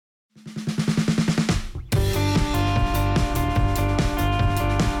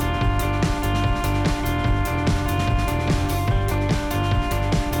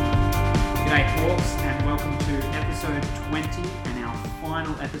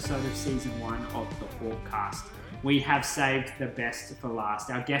episode of Season 1 of the Hawkcast. We have saved the best for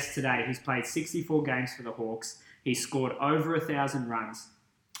last. Our guest today, he's played 64 games for the Hawks. He's scored over 1,000 runs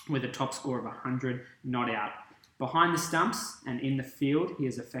with a top score of 100 not out. Behind the stumps and in the field, he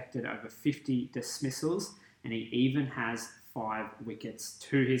has effected over 50 dismissals, and he even has 5 wickets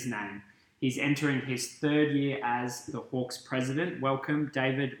to his name. He's entering his 3rd year as the Hawks president. Welcome,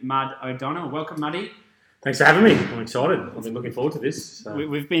 David Mud O'Donnell. Welcome, Muddy. Thanks for having me. I'm excited. I've been looking forward to this. So.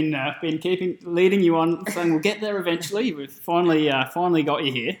 We've been leading you on, saying we'll get there eventually. We've finally got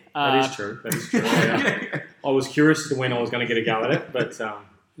you here. That is true. I was curious to when I was going to get a go at it, but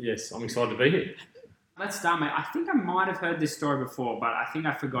yes, I'm excited to be here. Let's start, mate. I think I might have heard this story before, but I think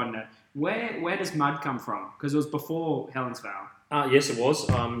I've forgotten it. Where does Mud come from? Because it was before Helensvale. Yes, it was.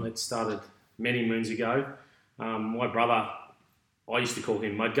 It started many moons ago. My brother, I used to call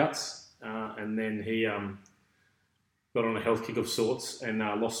him Mudguts. And then he got on a health kick of sorts and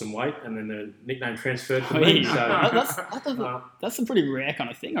lost some weight, and then the nickname transferred to me. So, that's a pretty rare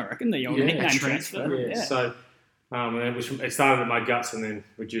kind of thing, I reckon, the old nickname transfer. Yeah. So it started at Mudguts and then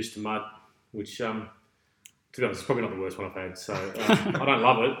reduced to Mud, which, to be honest, is probably not the worst one I've had. So I don't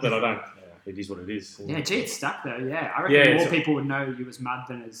love it, but I don't. It is what it is. Yeah, gee, it's stuck though. Yeah, I reckon more people would know you as Mud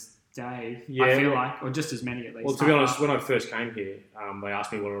than as Dave, I feel like, or just as many at least. Well, to be honest, when I first came here, they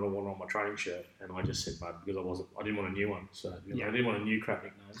asked me what I wanted on my training shirt, and I just said Mud because I didn't want a new one. So I didn't want a new crap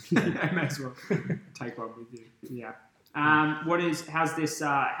nickname. I may as well take one with you. Yeah. How's this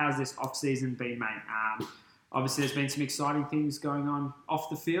off season been, mate? Obviously, there's been some exciting things going on off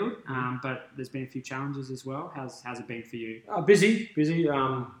the field, but there's been a few challenges as well. How's it been for you? Busy.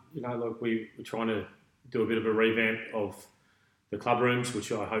 Look, we're trying to do a bit of a revamp of the club rooms,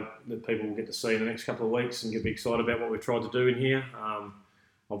 which I hope that people will get to see in the next couple of weeks and get excited about what we've tried to do in here.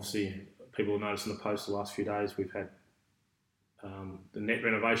 Obviously, people will notice in the post the last few days we've had the net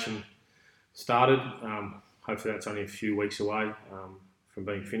renovation started. Hopefully that's only a few weeks away from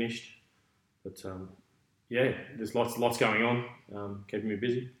being finished. But there's lots going on, keeping me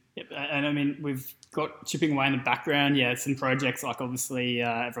busy. Yep, and I mean, we've got chipping away in the background. Yeah, some projects like obviously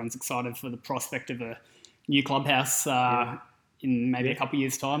everyone's excited for the prospect of a new clubhouse in maybe a couple of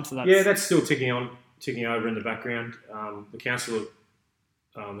years' time. So that's still ticking over in the background. The council,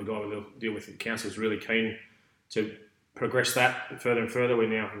 the guy we deal with at the council, is really keen to progress that further and further. We're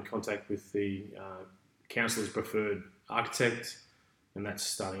now in contact with the council's preferred architect, and that's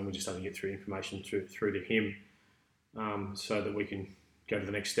starting. We're just starting to get through information through to him, so that we can go to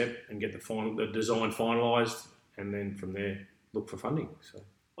the next step and get the design finalised, and then from there look for funding. So.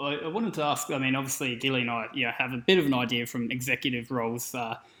 I wanted to ask, I mean, obviously Gilly and I have a bit of an idea from executive roles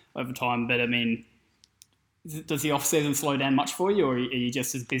over time, but I mean, does the off-season slow down much for you, or are you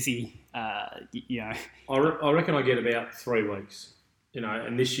just as busy, I reckon I get about 3 weeks,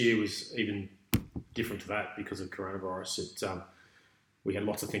 and this year was even different to that because of coronavirus. We had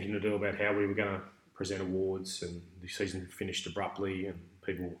lots of thinking to do about how we were going to present awards, and the season finished abruptly, and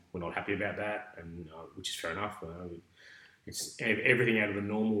people were not happy about that, and which is fair enough. It's everything out of the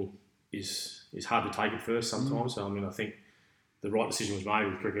normal is hard to take at first sometimes. So I mean, I think the right decision was made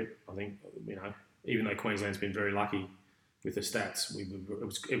with cricket. I think even though Queensland's been very lucky with the stats,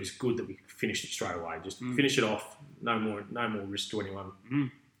 it was good that we finished it straight away. Just finish it off. No more risk to anyone.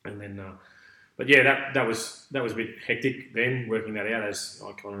 And then, that was a bit hectic then working that out, as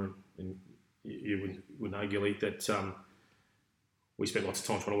I kind of, and you would know, Gilly, that we spent lots of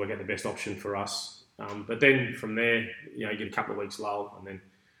time trying to work out the best option for us. But then from there, you get a couple of weeks lull, and then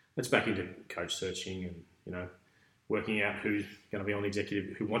it's back into coach searching and working out who's going to be on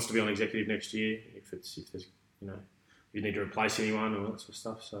executive, who wants to be on executive next year, if there's if you need to replace anyone or that sort of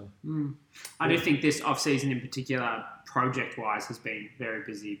stuff. So I do think this off season in particular, project wise, has been very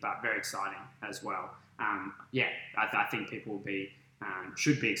busy but very exciting as well. I think people will be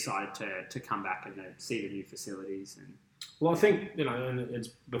should be excited to come back and see the new facilities and. Well, I think, and it's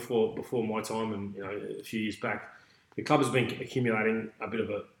before my time, and a few years back, the club has been accumulating a bit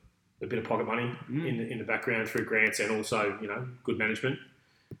of pocket money in the background through grants and also good management,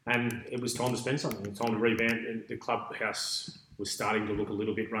 and it was time to spend something. It was time to revamp, and the clubhouse was starting to look a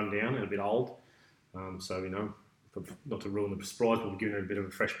little bit run down and a bit old. So not to ruin the surprise, but we're giving it a bit of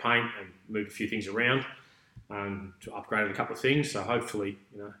a fresh paint and moved a few things around to upgrade a couple of things. So hopefully,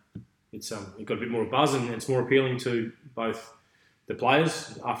 it's got a bit more buzz, and it's more appealing to both the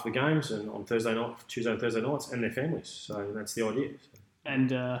players after the games and on Tuesday and Thursday nights, and their families. So that's the idea. So.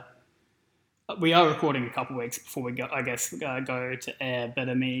 And we are recording a couple of weeks before we go to air. But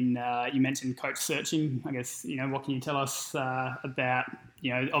I mean, you mentioned coach searching. I guess what can you tell us about?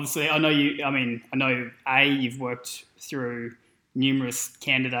 Obviously, I know you've worked through numerous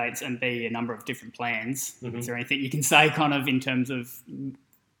candidates and B, a number of different plans. Mm-hmm. Is there anything you can say kind of in terms of...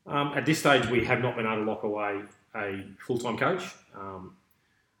 At this stage, we have not been able to lock away a full-time coach.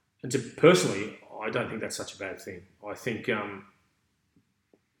 Personally, I don't think that's such a bad thing. I think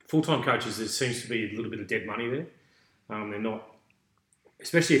full-time coaches, there seems to be a little bit of dead money there. They're not,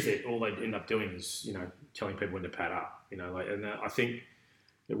 especially if all they end up doing is, telling people when to pad up. I think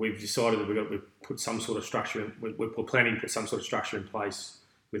that we've decided that we've put some sort of structure. We're planning to put some sort of structure in place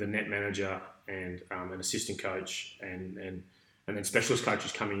with a net manager and an assistant coach and then specialist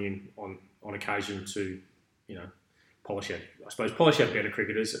coaches coming in on occasion to, polish out better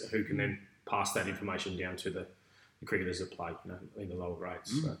cricketers who can then pass that information down to the cricketers that play, in the lower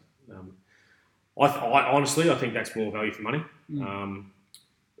grades. Mm. So, I honestly think that's more value for money. Mm.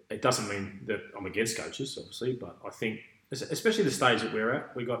 It doesn't mean that I'm against coaches, obviously, but I think, especially the stage that we're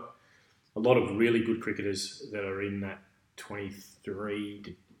at, we've got a lot of really good cricketers that are in that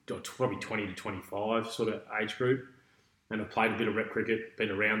 23 to probably 20 to 25 sort of age group and have played a bit of rep cricket, been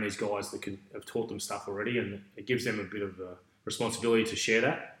around these guys that have taught them stuff already, and it gives them a bit of a responsibility to share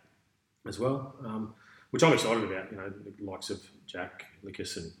that as well, which I'm excited about. The likes of Jack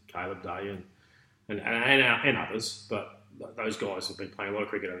Lickus and Caleb Day and others, but those guys have been playing a lot of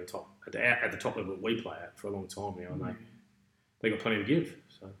cricket at the top level that we play at for a long time now, and they've got plenty to give.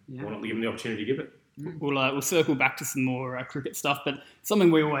 So why not give them the opportunity to give it? We'll circle back to some more cricket stuff, but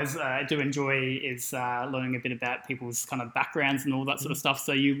something we always do enjoy is learning a bit about people's kind of backgrounds and all that sort of stuff.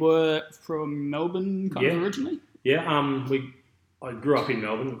 So you were from Melbourne kind of originally? Yeah, I grew up in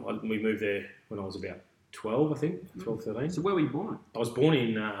Melbourne. We moved there when I was about 12, I think, 12, 13. So where were you born? I was born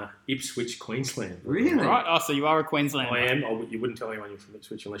in Ipswich, Queensland. Really? Right. Oh, so you are a Queenslander. I am. You wouldn't tell anyone you're from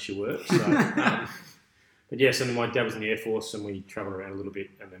Ipswich unless you were. So, but yes, and my dad was in the Air Force, and we travelled around a little bit,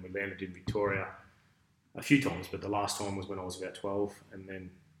 and then we landed in Victoria a few times, but the last time was when I was about 12, and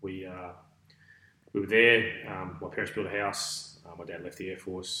then we were there. My parents built a house. My dad left the Air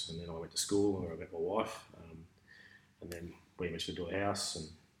Force, and then I went to school, and I met my wife, and then we eventually built a house,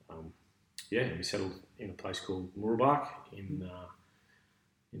 and we settled in a place called Mooroolbark in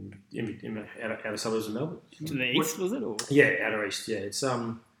outer suburbs of Melbourne. To the east, was it? Or? Yeah, outer east. Yeah, it's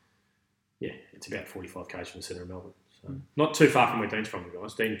it's about 45 k's from the centre of Melbourne. So not too far from where Dean's from, to be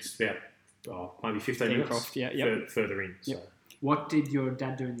honest. Dean's about maybe 15 minutes further in. So. What did your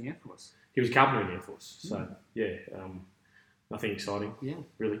dad do in the Air Force? He was a carpenter in the Air Force. So, nothing exciting,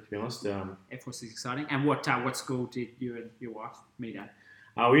 really, to be honest. Air Force is exciting. And what school did you and your wife meet at?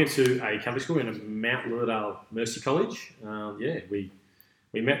 We went to a Catholic school in a Mount Lauderdale Mercy College.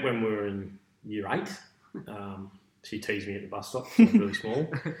 We met when we were in year 8. She teased me at the bus stop. I was really small.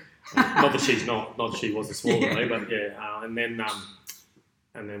 Not that she wasn't smaller than me, but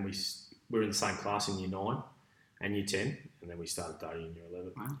and then we were in the same class in year 9 and year 10, and then we started dating in year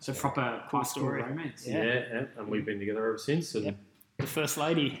 11. Wow. So proper high school romance. Yeah, and we've been together ever since. And the first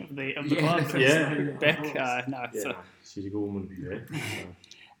lady of the club, Beck. She's a good woman. Yeah.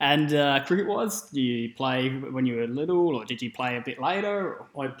 And cricket-wise, do you play when you were little, or did you play a bit later?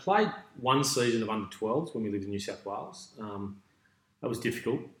 Or? I played one season of under-12s when we lived in New South Wales. That was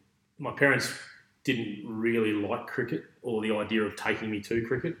difficult. My parents didn't really like cricket or the idea of taking me to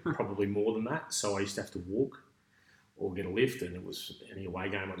cricket, probably more than that. So I used to have to walk or get a lift, and it was any away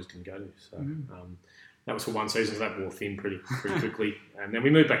game I just didn't go to. So that was for one season. So that wore thin pretty quickly. And then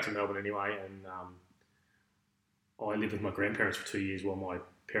we moved back to Melbourne anyway, and I lived with my grandparents for 2 years while my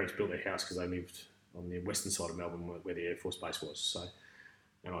parents built their house, because they lived on the western side of Melbourne where the Air Force base was. So,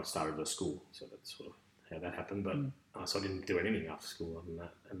 and I started at school, so that's sort of how that happened. But so I didn't do anything after school other than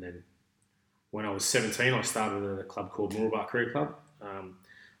that. And then when I was 17, I started at a club called Mooroolbark Cricket Club.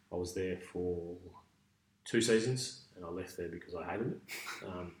 I was there for 2 seasons, and I left there because I hated it.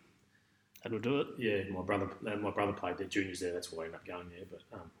 That'll do it. Yeah, my brother played their juniors there. That's why I ended up going there. But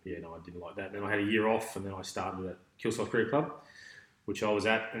I didn't like that. And then I had a year off, and then I started at Kilsyth Cricket Club, which I was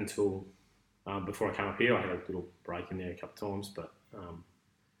at until before I came up here. I had a little break in there a couple of times, but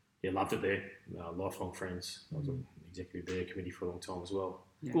loved it there. Lifelong friends. I was an executive there, committee for a long time as well.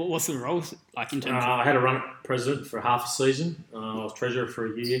 Yeah. What's the roles like in terms of? I had a run at president for half a season. I was treasurer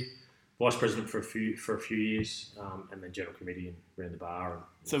for a year, vice president for a few years, and then general committee and ran the bar.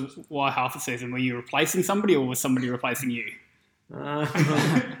 So why half a season? Were you replacing somebody, or was somebody replacing you? I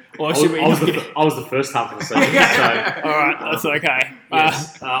was the first half of the season. So, all right, that's okay.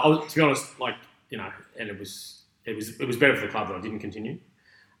 Yes, to be honest, and it was better for the club that I didn't continue.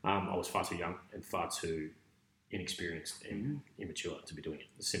 I was far too young and far too inexperienced and immature to be doing it.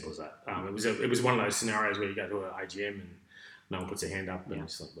 As simple as that. It was one of those scenarios where you go to an AGM and no one puts their hand up, and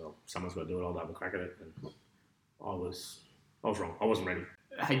it's like, well, someone's got to do it. I'll have a crack at it. And I was I was wrong. I wasn't ready.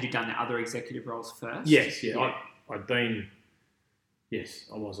 Had you done the other executive roles first? Yes, yeah. I'd been... Yes,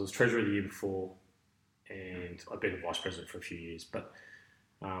 I was. I was treasurer the year before, and I'd been a vice president for a few years. But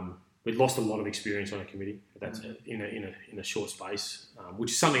we'd lost a lot of experience on a committee. That's in a short space,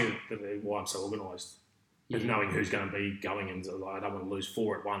 which is something why I'm so organised. Is knowing who's going to be going, and I don't want to lose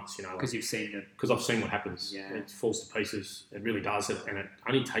 4 at once. Because you've seen it. Because I've seen what happens. Yeah. It falls to pieces. It really does, and it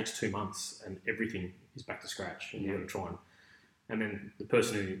only takes 2 months, and everything is back to scratch. And you've got to try and then the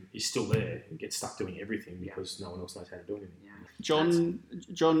person who is still there gets stuck doing everything because no one else knows how to do anything. Yeah. John,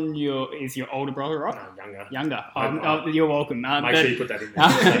 is your older brother, right? No, younger. You're welcome. Make sure you put that in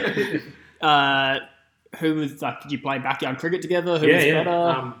there. Who was did you play backyard cricket together? Who was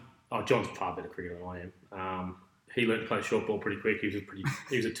better? John's far better cricketer than I am. He learned to play short ball pretty quick. He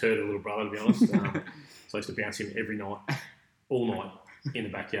was a turd of a little brother, to be honest. So I used to bounce him every night, all night in the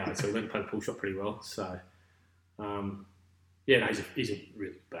backyard. So he learned to play the pull shot pretty well. So he's a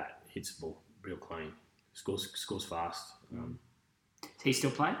really bat. Hits the ball real clean. Scores fast. Does he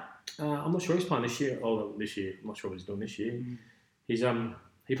still play? I'm not sure he's playing this year. This year. I'm not sure what he's doing this year. He's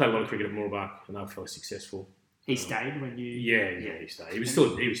he played a lot of cricket at Moorabah, and they were fairly successful. He stayed when you... Yeah, he stayed. He was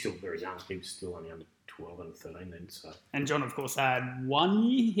still very young. He was still only under 12 and 13 then. So. And John, of course, had 1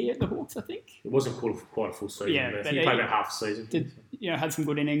 year here at the Hawks, I think. It wasn't quite a full season, but he played about half the season. Had some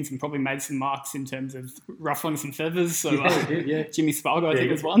good innings and probably made some marks in terms of ruffling some feathers. So he did. Jimmy Spargo, I think,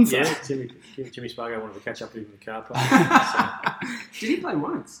 was one. So. Yeah, Jimmy Spargo wanted to catch up with him in the car park. Did he play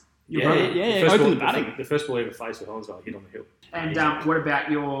once? Open the batting. The first ball he ever faced with Honsville, hit on the hill. And what about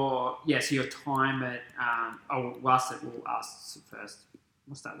your time at... we'll ask first.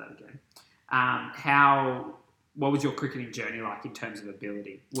 We'll start that again. What was your cricketing journey like in terms of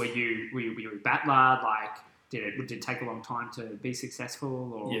ability? Were you a battler? Like, did it take a long time to be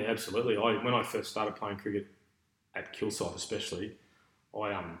successful? Or? Yeah, absolutely. When I first started playing cricket at Kilsyth especially,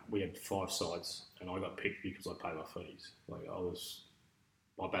 we had 5 sides, and I got picked because I paid my fees. Like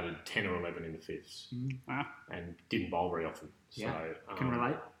I batted 10 or 11 in the fifths and didn't bowl very often. So, can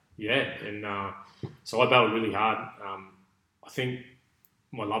relate. Yeah, and so I battled really hard. I think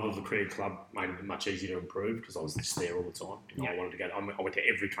my love of the cricket club made it much easier to improve because I was just there all the time. I wanted to go. I went to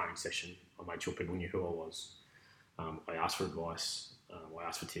every training session. I made sure people knew who I was. I asked for advice. I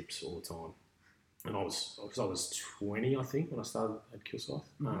asked for tips all the time. And I was 20, I think, when I started at Kilsyth.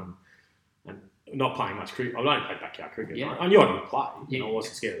 And not playing much cricket. I've only played backyard cricket. Yeah. I knew I could play. I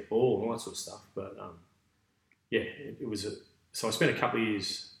wasn't scared of the ball and all that sort of stuff. But it was so I spent a couple of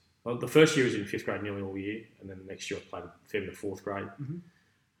years. Well, the first year was in 5th grade nearly all year, and then the next year I played fair bit of 4th grade, and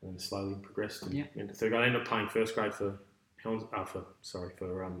then slowly progressed into 3rd grade. I ended up playing 1st grade for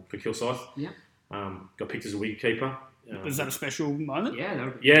Kilsyth. Yeah. Got picked as a wicketkeeper. Was that a special moment?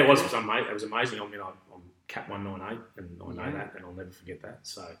 Yeah. It was. It was amazing. I mean, I'm cap 198, and I know that, and I'll never forget that.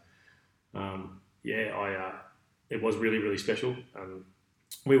 So. It was really, really special.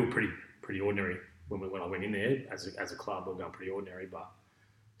 We were pretty ordinary when I went in there as a club. We were going pretty ordinary, but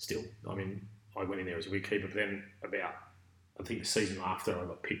still, I mean, I went in there as a wicketkeeper. But then I think the season after, I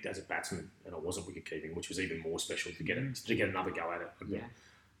got picked as a batsman, and I wasn't wicket keeping, which was even more special to get another go at it.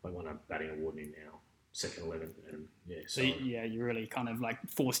 I won a batting award in our second 11, and So you really kind of like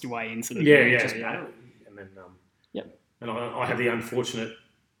forced your way into the and then and I had the unfortunate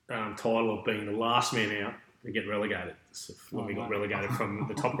title of being the last man out to get relegated. So when we got relegated from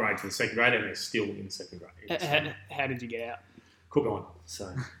the top grade to the 2nd grade, and they're still in 2nd grade. How did you get out? Cook on.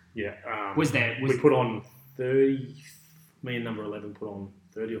 So we put on 30. Me and number 11 put on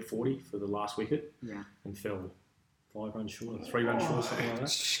 30 or 40 for the last wicket. Yeah. And fell 5 runs short, 3 runs short, something like that.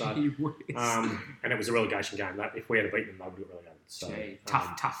 So, and it was a relegation game. That if we had beaten them, they would have got relegated. So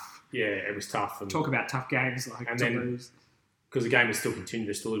tough. Yeah, it was tough. And talk about tough games lose. Because the game has still continued,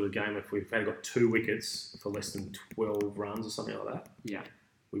 there's still a good game. If we'd had got 2 wickets for less than 12 runs or something like that,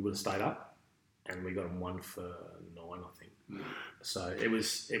 we would have stayed up, and we got them 1 for 9, I think. So it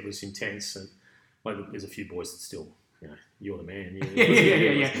was intense, and there's a few boys that still, you're the man.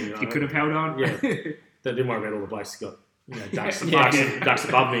 You could have held on. Yeah, they didn't worry about all the blokes that got ducks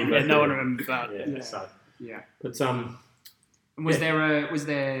above me. But, no one remembers that. But Was there it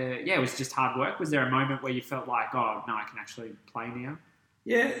was just hard work? Was there a moment where you felt like, oh, no, I can actually play now?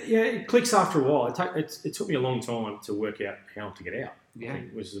 Yeah, it clicks after a while. It took me a long time to work out how to get out. I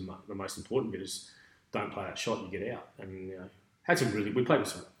think which is the most important bit is don't play that shot, you get out. And I played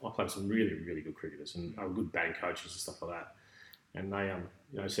with some really, really good cricketers and good batting coaches and stuff like that. And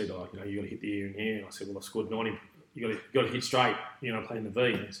they said, you got to hit the ear in here. And I said, well, I've scored 90. You got to hit straight, playing the V.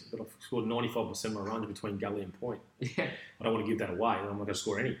 And I said, but I've scored 95% of my runs between gully and point. Yeah. I don't want to give that away. I'm not going to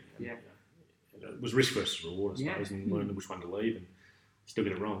score any. And, it was risk versus reward, I suppose, and learning which one to leave, and still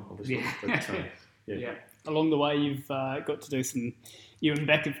get it wrong, obviously. Yeah. But, Along the way, you've got to do some. You and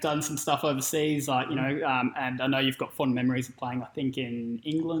Beck have done some stuff overseas, like and I know you've got fond memories of playing. I think in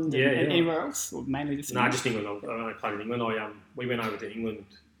England and anywhere else, or mainly just just England. I played in England. We went over to England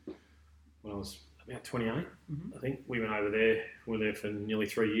when I was about 28. I think we went over there. We were there for nearly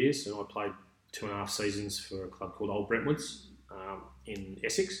 3 years, and I played 2.5 seasons for a club called Old Brentwoods in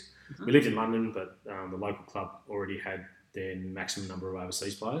Essex. We lived in London, but the local club already had their maximum number of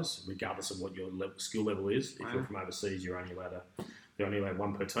overseas players, regardless of what your skill level is. If you're from overseas, they're only allowed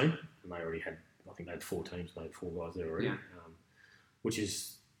one per team, and they already had. I think they had 4 teams. They had 4 guys there already, which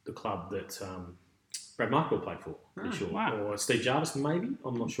is the club that Brad Markwell played for. Pretty sure, or Steve Jarvis, maybe.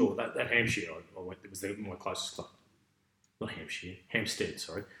 I'm not sure. That Hampshire, I went. It was my closest club. Not Hampshire, Hampstead.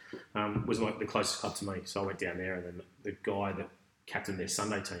 Sorry, was the closest club to me. So I went down there, and then the guy that captained their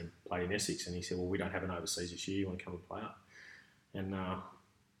Sunday team played in Essex, and he said, "Well, we don't have an overseas this year. You want to come and play up?" And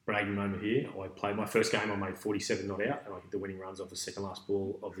bragging moment here, I played my first game. I made 47 not out, and I hit the winning runs off the second last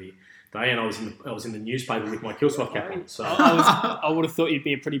ball of the day. And I was in the newspaper with my Killswap cap on. So I would have thought you'd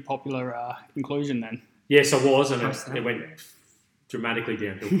be a pretty popular inclusion then. Yes, I was, and it went dramatically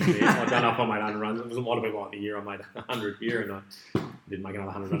downhill from there. I don't know if I made 100 runs. It might have been like the year I made 100 here, and I didn't make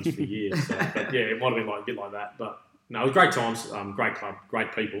another 100 runs for the year. So, but yeah, it might have been a bit like that. But no, it was great times. Great club,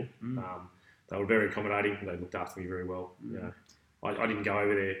 great people. They were very accommodating. They looked after me very well. I didn't go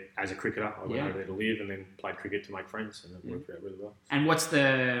over there as a cricketer. I went over there to live, and then played cricket to make friends, and it worked out really well. And what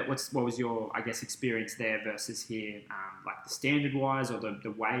was your, I guess, experience there versus here, like the standard wise, or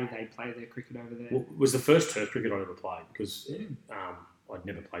the way they play their cricket over there? Well, it was the first turf cricket I ever played, because I'd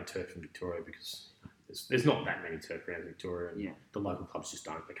never played turf in Victoria, because there's not that many turf grounds in Victoria, and the local clubs just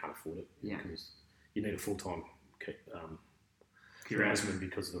can't afford it. Because you need a full-time groundsman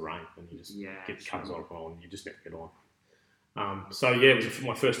because of the rain, and you just get the covers on, and you just never get on. It was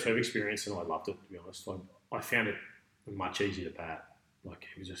my first turf experience, and I loved it, to be honest. I found it much easier to bat. Like,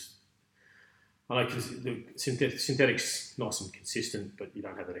 it was just, I know, because the synthetic's nice and consistent, but you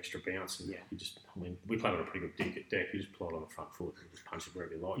don't have that extra bounce. And we played on a pretty good deck. You just play it on the front foot and just punch it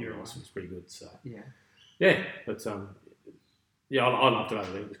wherever you like. It was pretty good. So but I loved it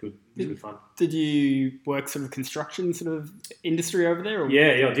over there. It was good. It was good fun. Did you work sort of construction sort of industry over there? Or?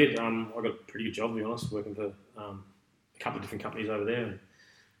 Yeah, I did. I got a pretty good job, to be honest, working for a couple of different companies over there, and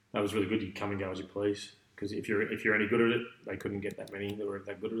that was really good. You come and go as you please, because if you're any good at it, they couldn't get that many that were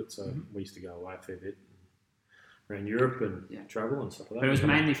that good at it. So we used to go away a fair bit around Europe and travel and stuff like that. But it was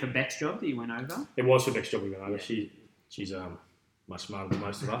mainly for Beck's job that you went over? It was for Beck's job we went over. She's much smarter than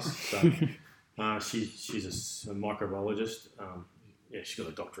most of us. So she's a microbiologist. She's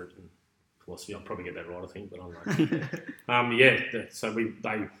got a doctorate in philosophy. I'll probably get that right, I think, but I don't know.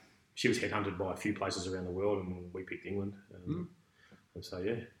 So she was headhunted by a few places around the world, and we picked England. And so,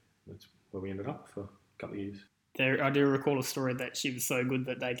 that's where we ended up for a couple of years. I do recall a story that she was so good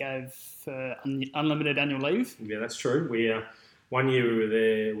that they gave unlimited annual leave. Yeah, that's true. We 1 year we were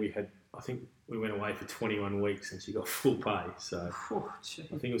there, I think we went away for 21 weeks, and she got full pay. So I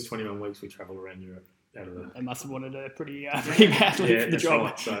think it was 21 weeks we travelled around Europe. They must have wanted her pretty badly for the job.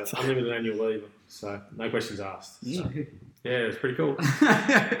 Right. So unlimited annual leave. So no questions asked. So, it's pretty cool.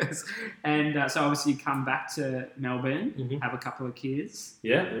 And so obviously you come back to Melbourne, have a couple of kids.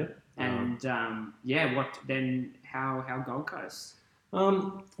 Yeah. And what then? How Gold Coast?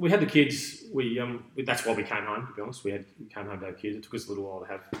 We had the kids. That's why we came home. To be honest, we came home to have kids. It took us a little while to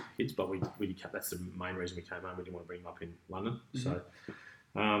have kids, but that's the main reason we came home. We didn't want to bring them up in London. So,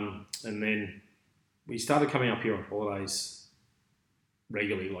 and then we started coming up here on holidays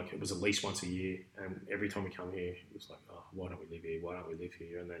regularly. Like, it was at least once a year, and every time we come here, it was like, oh, why don't we live here? Why don't we live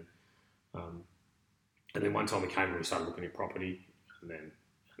here? And then one time we came and we started looking at property, and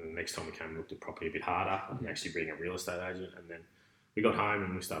the next time we came and looked at property a bit harder, and actually being a real estate agent. And then we got home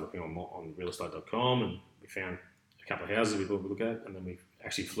and we started looking on realestate.com, and we found a couple of houses we thought we'd look at, and then we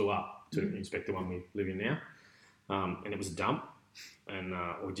actually flew up to inspect the one we live in now, and it was a dump. And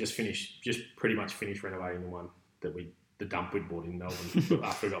we just pretty much finished renovating the one that the dump we'd bought in Melbourne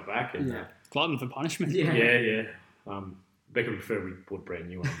after we got back. And, glutton for punishment. Yeah. Becca preferred we bought brand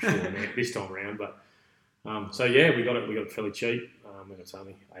new one, I'm sure, this time around. But we got it fairly cheap. And it's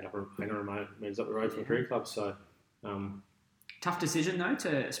only 800 metres up the road from the Career Club. So tough decision though,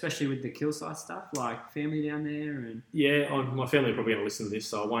 especially with the Kilsyth stuff, like family down there. And my family are probably going to listen to this,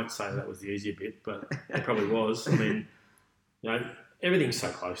 so I won't say that was the easier bit, but it probably was. I mean, everything's so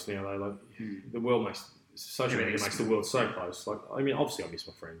close now, though. Like, the world social media makes the world so close. Like, I mean, obviously I miss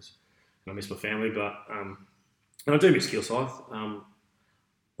my friends and I miss my family, but and I do miss Kilsyth.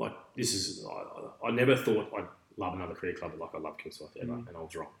 Like, this is I never thought I'd love another cricket club like I love Kilsyth ever, and I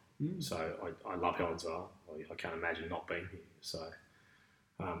was wrong. So I love Helensvale. I can't imagine not being here. So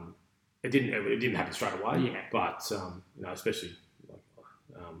it didn't happen straight away, but especially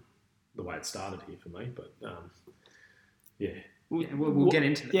the way it started here for me. But we'll get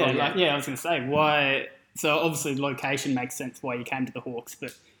into that. I was going to say why. So obviously, location makes sense why you came to the Hawks,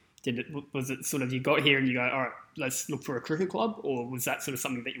 but was it sort of you got here and you go, all right, let's look for a cricket club, or was that sort of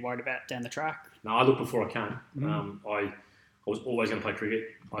something that you worried about down the track? No, I looked before I came. I was always going to play cricket.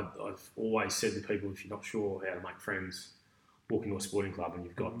 I've always said to people, if you're not sure how to make friends, walk into a sporting club and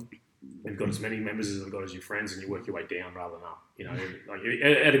you've got as many members as you've got as your friends, and you work your way down rather than up. Like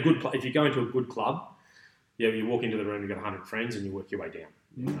at a good if you go into a good club, you walk into the room, you've got 100 friends, and you work your way down.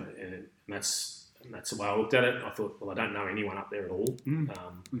 And that's the way I looked at it. I thought, well, I don't know anyone up there at all.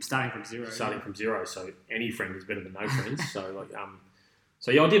 I'm starting from zero. So any friend is better than no friends. I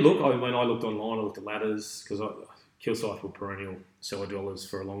did look. When I looked online, I looked at ladders because Kilsyth were perennial cellar dwellers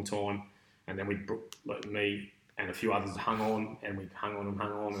for a long time, and then me and a few others hung on, and we hung on,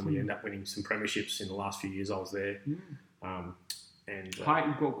 and we ended up winning some premierships in the last few years I was there.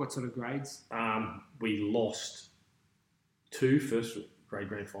 What sort of grades? We lost 2 first grade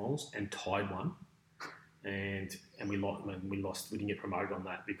grand finals and tied one, and we lost. We didn't get promoted on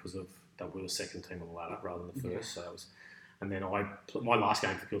that because of that we were the second team on the ladder rather than the first. So it was, and then my last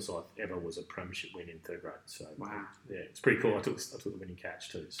game for Kilsyth ever was a premiership win in 3rd grade. So wow, it's pretty cool. I took the winning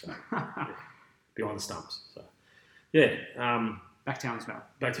catch too. So behind the stumps. So back to Helensvale.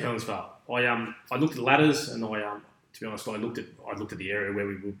 I looked at the ladders, and to be honest, I looked at the area where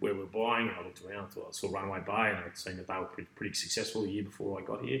we were buying, and I looked around. I saw Runaway Bay, and I'd seen that they were pretty successful the year before I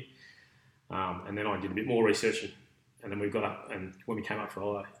got here. And then I did a bit more research, and then we got up, and when we came up for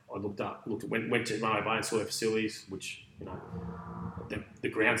holiday, I went to Runaway Bay and saw their facilities, which the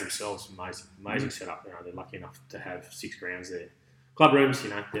grounds themselves are amazing setup. They're lucky enough to have 6 grounds there. Club rooms,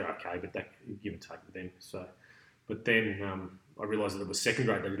 they're okay, but that give and take with them. So, but then I realised that it was 2nd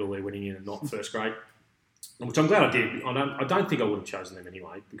grade they did all their winning in, and not 1st grade. Which I'm glad I did. I don't think I would have chosen them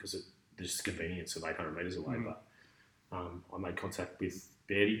anyway because of just convenience of 800 metres away. But I made contact with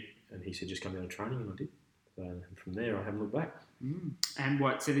Beardy, and he said just come down to training, and I did. And from there, I haven't looked back. And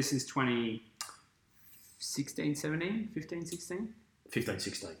so this is 2016, 17, 15, 16? 15,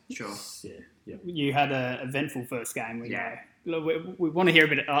 16. Sure. Yeah. You had a eventful first game. We want to hear a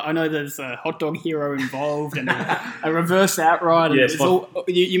bit. I know there's a hot dog hero involved and a reverse outright. Yes,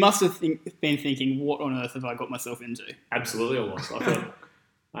 you must have been thinking, what on earth have I got myself into? Absolutely, I was. I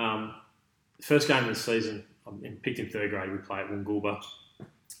thought, first game of the season, I'm picked in 3rd grade. We play at Woongoolba.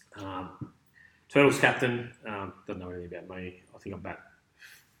 Turtles captain, doesn't know anything about me. I think I'm bat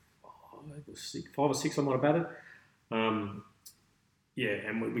 5 or 6 I might have batted. And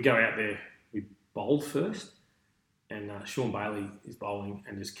we go out there, we bowled first, and Sean Bailey is bowling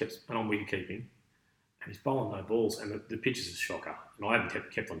and just and I'm wicket keeping, and he's bowling no balls, and the pitch is a shocker. And I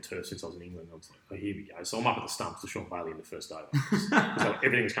haven't kept on turf since I was in England. I was like, oh, here we go. So I'm up at the stumps to Sean Bailey in the first over. So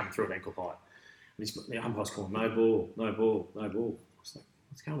everything was coming through at ankle height. And the umpire's calling, no ball, no ball, no ball. I was like,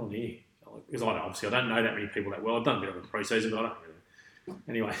 what's going on here? Because I don't know that many people that well. I've done a bit of a pre-season, but I don't really.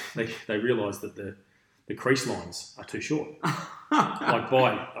 Anyway, they realised that the crease lines are too short, like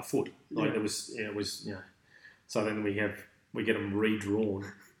by a foot. Like it was. So then we get them redrawn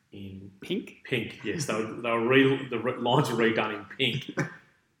in pink. Pink, yes. The lines were redone in pink,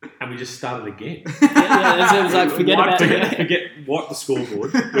 and we just started again. It was like forget wipe the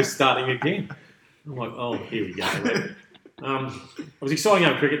scoreboard. We're starting again. I'm like, oh, here we go. It was exciting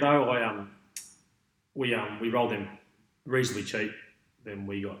game of cricket though. We rolled them reasonably cheap. Then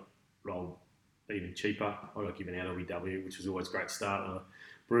we got rolled even cheaper. I got given out LBW, which was always a great start. A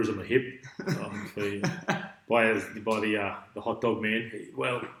bruise on my hip by the hot dog man.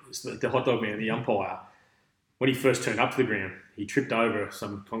 The hot dog man, the umpire, when he first turned up to the ground, he tripped over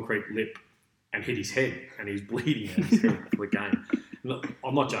some concrete lip and hit his head, and he was bleeding out of his head for the game. Look,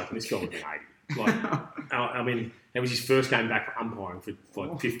 I'm not joking. This guy was an 80. I mean, it was his first game back for umpiring for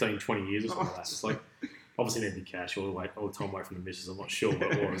like 15, 20 years or something like that. It's like, obviously never cash all the time away from the missus. I'm not sure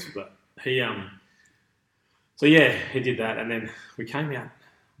what it was, but he he did that, and then we came out.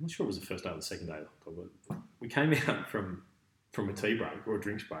 I'm not sure it was the first day or the second day, but we came out from a tea break or a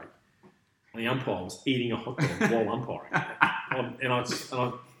drinks break, and the umpire was eating a hot dog while umpiring, and I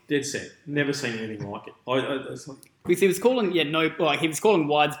dead set, never seen anything like it. It's like, because he was calling, he was calling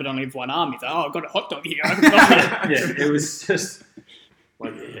wides, but only with one arm. He's like, oh, I've got a hot dog here. It was just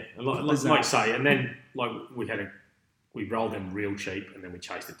like I say, and then we rolled them real cheap, and then we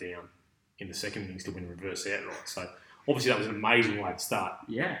chased it down in the second innings to win reverse outright. So obviously that was an amazing way to start.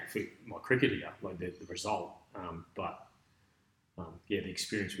 Yeah. For my cricket here, like the result. The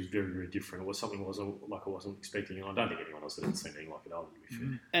experience was very, very different. It was something I wasn't expecting, and I don't think anyone else had seen anything like it either, to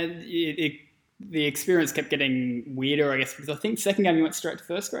be fair. And the experience kept getting weirder, I guess, because I think second game you went straight to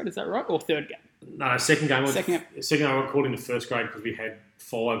first grade, is that right? Or third game? No, second game I got called into first grade because we had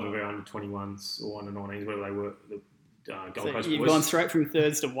 5 of our under-21s or under-19s, whatever they were, the Gold Coast boys. You've gone straight from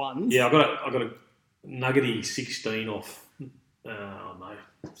thirds to ones? Yeah, I got a nuggety 16 off,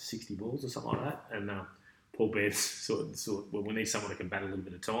 60 balls or something like that, and Paul Baird well, we need someone who can bat a little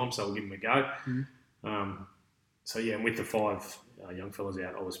bit of time, so we'll give him a go. And with the 5 young fellas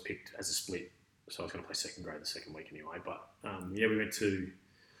out, I was picked as a split, so I was going to play second grade the second week anyway. But we went to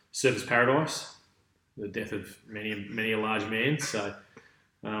Surfers Paradise, the death of many a large man. So,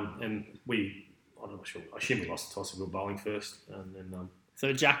 and I'm not sure. I assume we lost the toss. We were bowling first, and then.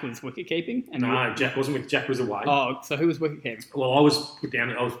 So Jack was wicket keeping? No, Jack wasn't. Jack was away. Oh, so who was wicket keeping? Well, I was put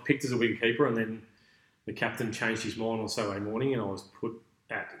down. I was picked as a wicket keeper, and then the captain changed his mind on Saturday morning, and I was put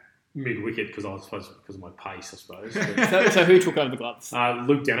at mid-wicket because of my pace, I suppose. So who took over the gloves?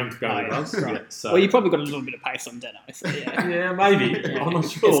 Luke Denham took over the gloves. Right. Yeah, so. Well, you probably got a little bit of pace on Deno. So yeah, maybe. I'm not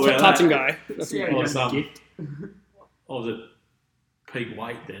sure. It's touch and go. I was at peak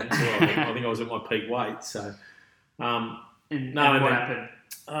weight then. So I think I was at my peak weight. So, and what happened?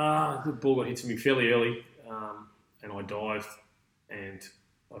 The ball got hit to me fairly early, and I dived, and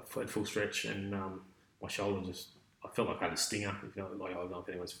I had full stretch, and my shoulder I felt like I had a stinger. I don't know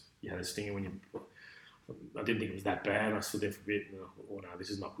if you had a stinger when I didn't think it was that bad. I stood there for a bit, and I thought, no, this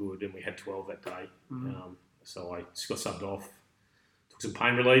is not good. And we had 12 that day, so I just got subbed off, took some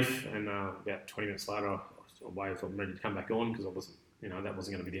pain relief, and about 20 minutes later, I was away. I was ready to come back on because I wasn't. That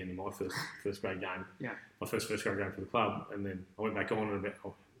wasn't going to be the end of my first grade game. Yeah. My first grade game for the club, and then I went back on, and I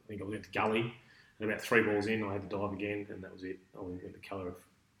think I went to gully, and about 3 balls in, I had to dive again, and that was it. I went the colour of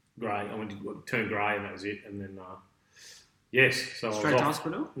grey. I went to turn grey, and that was it. And then, so straight to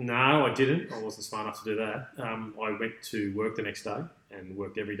hospital? No, I didn't. I wasn't smart enough to do that. I went to work the next day and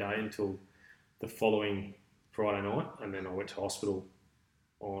worked every day until the following Friday night, and then I went to hospital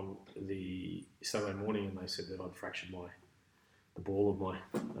on the Saturday morning, and they said that I'd fractured the ball of my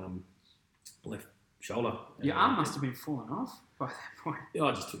left shoulder. Your arm must have been falling off by that point. Yeah,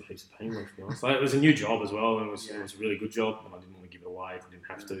 I just took heaps of pain, to be honest. It was a new job as well, and it was a really good job, and I didn't want to give it away if I didn't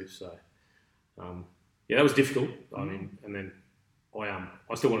have to. So, that was difficult. I mean, and then I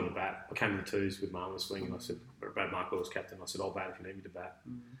still wanted to bat. I came to the twos with Mark swing, and I said, Brad Markwell was captain. I said, I'll bat if you need me to bat.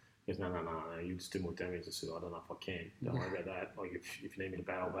 He goes, no, you just do more damage. I said, I don't know if I can. Don't worry about that. Like, if you need me to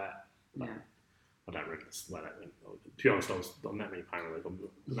bat, I'll bat. But I don't reckon it's like that. To be honest, I'm that many pain relief.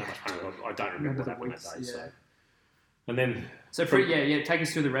 I don't remember what happened that day. So. And then... take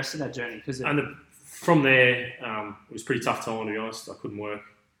us through the rest of that journey. From there, it was a pretty tough time, to be honest. I couldn't work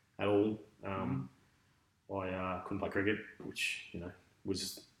at all. I couldn't play cricket, which,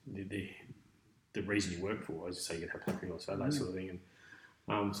 was the reason you work for. As you say, you have to play cricket on Saturday sort of thing.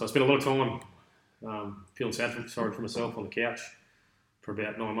 And so I spent a lot of time feeling sorry for myself on the couch for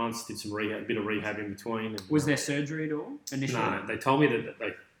about 9 months. Did some a bit of rehab in between. And, was there surgery at all initially? No, they told me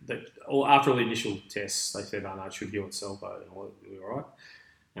that after all the initial tests, they said, no, it should heal itself. It'll be all right.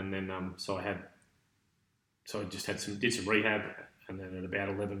 And then so I just did some rehab, and then at about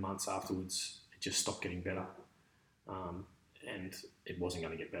 11 months afterwards, it just stopped getting better, and it wasn't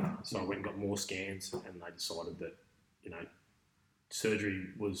going to get better. So I went and got more scans, and they decided that surgery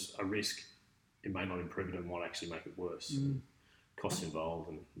was a risk. It may not improve it, and might actually make it worse. Costs involved,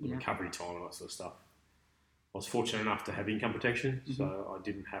 and the recovery time, and that sort of stuff. I was fortunate enough to have income protection, so I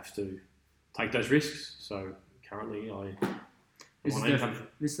didn't have to take those risks. So currently, This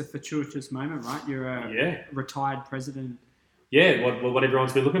is the fortuitous moment, right? You're a retired president. Yeah, what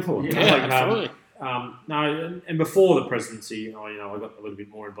everyone's been looking for. Yeah, absolutely. And before the presidency, I got a little bit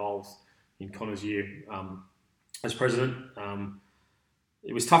more involved in Connor's year as president.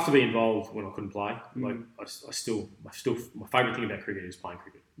 It was tough to be involved when I couldn't play. Like I still, my favourite thing about cricket is playing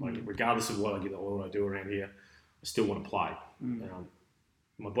cricket. Like regardless of what I do around here, I still want to play.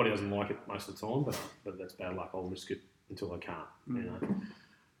 My body doesn't like it most of the time, but that's bad luck. I'll risk it until I can't.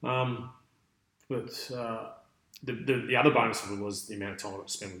 The other bonus of it was the amount of time I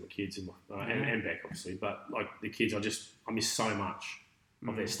spent with the kids and Beck, obviously. But like the kids, I miss so much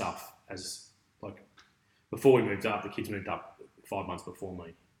of their stuff. As like before we moved up, the kids moved up 5 months before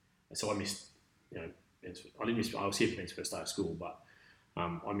me, and so I missed. I didn't miss. I was here for Ben's first day of school, but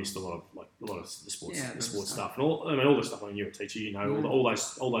I missed a lot of the sports stuff and all the stuff. When you're a teacher, all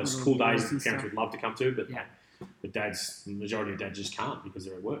those cool days that parents would love to come to, but the majority of dads just can't because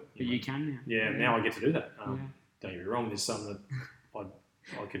they're at work. But you can now. Yeah, now I get to do that. don't get me wrong, there's some that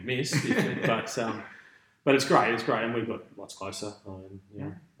I could miss, but it's great, and we've got lots closer.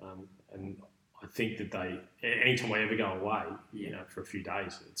 And I think that anytime I ever go away, for a few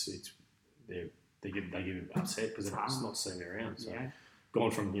days, they get upset because it's not seeing me around. So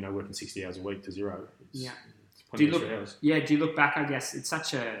gone from working 60 hours a week to 0. Do you look back? I guess it's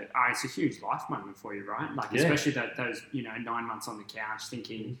it's a huge life moment for you, right? Like especially those 9 months on the couch,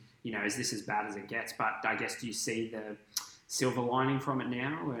 thinking is this as bad as it gets? But I guess do you see the silver lining from it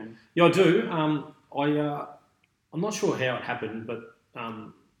now? And I do. I'm not sure how it happened, but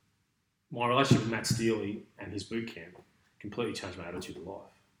my relationship with Matt Steely and his boot camp completely changed my attitude to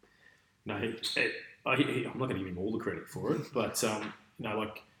life. I'm not going to give him all the credit for it, but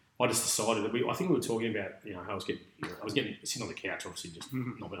I just decided that I think we were talking about how I was getting sitting on the couch, obviously just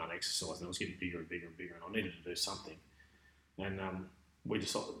not being on exercise, and I was getting bigger and bigger and bigger, and I needed to do something. And we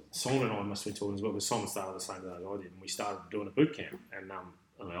decided, Simon and I must have been talking as well, because Simon started the same day as I did, and we started doing a boot camp. And I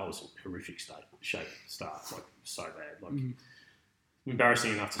was in horrific shape start, like so bad, like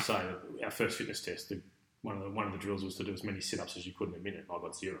embarrassing enough to say that our first fitness test, one of the drills was to do as many sit-ups as you could in a minute, and I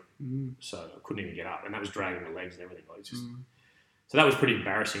got 0. So I couldn't even get up, and that was dragging the legs and everything. Like so that was pretty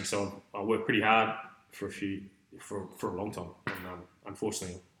embarrassing. So I worked pretty hard for a long time, and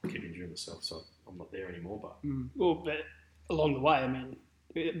unfortunately I keep injuring myself, so I'm not there anymore. But but along the way, I mean,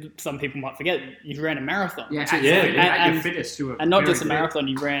 some people might forget you ran a marathon. At your fittest, and not just a marathon.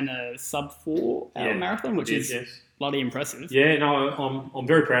 You ran a sub 4 hour marathon, which is bloody impressive. Yeah, no, I'm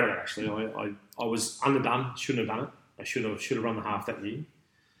very proud of it actually. I was underdone. Shouldn't have done it. I should have run the half that year,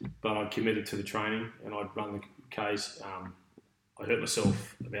 but I committed to the training and I'd run the K's. I hurt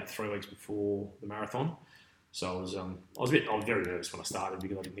myself about 3 weeks before the marathon, so I was very nervous when I started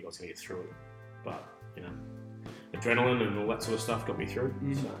because I didn't think I was going to get through it. But adrenaline and all that sort of stuff got me through.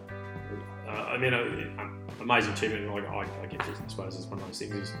 So amazing achievement. I get to, I suppose it's one of those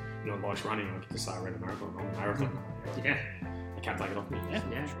things. Is life's running. I get to say I ran a marathon. I'm a marathon. I can't take it off me.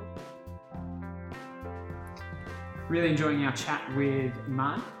 Yeah, sure. Really enjoying our chat with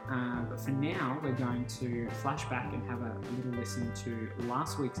Mud, but for now we're going to flash back and have a little listen to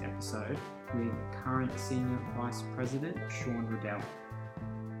last week's episode with current Senior Vice President Sean Riddell.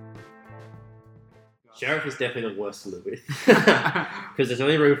 Sheriff is definitely the worst to live with because there's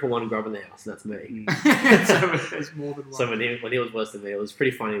only room for one grub in the house, and that's me. So there's more than one. So when he was worse than me, it was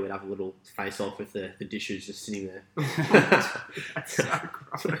pretty funny. We'd have a little face-off with the dishes just sitting there. That's so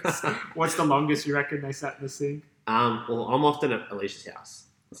gross. What's the longest you reckon they sat in the sink? Well, I'm often at Alicia's house,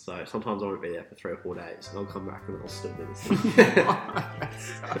 so sometimes I won't be there for 3 or 4 days, and I'll come back and it'll still be the same.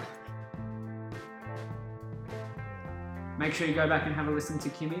 Make sure you go back and have a listen to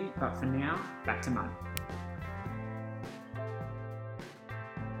Kimmy, but for now, back to Mud.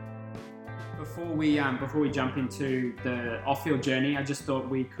 Before we jump into the off-field journey, I just thought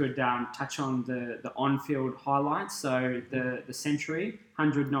we could touch on the on-field highlights. So the century,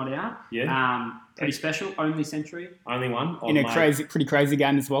 100 not out. Yeah. Pretty special. Only century. Only one. In a pretty crazy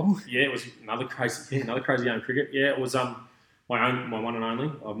game as well. Yeah, it was another crazy game of cricket. Yeah, it was my one and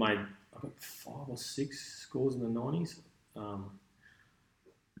only. I got 5 or 6 scores in the 90s.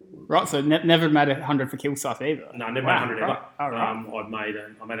 Right, so never made 100 for Kilsyth either. No, never made 100 ever. Oh, right.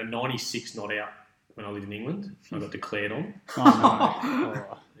 I made a 96 not out when I lived in England. I got declared on. Oh,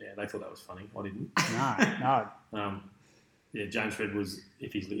 no. Yeah, they thought that was funny. I didn't. No. Yeah, James Fred was.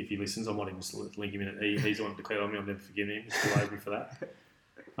 If he listens, I might even just link him in it. He's the one who declared on me. I'll never forgive him. He still owes me for that.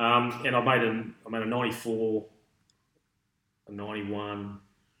 And I made a 94, a 91.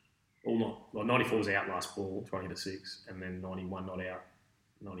 All not. Well, 94 was out last ball, trying to hit a 6, and then 91 not out.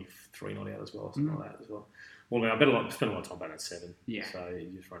 93 not out as well, something like that as well. Well, I spent a lot of time batting at 7. Yeah. So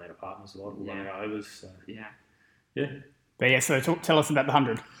you just run out of partners a lot. We'll run out of overs. So. Yeah. But yeah, so tell us about the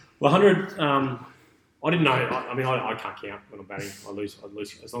 100. Well, 100, I didn't know. I can't count when I'm batting. I lose.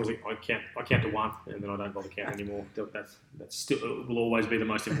 As long as I count to 1, and then I don't bother counting anymore. That's still will always be the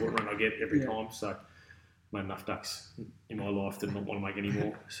most important run I get every time. So I made enough ducks in my life to not want to make any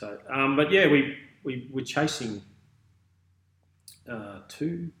more. So, but yeah, we were chasing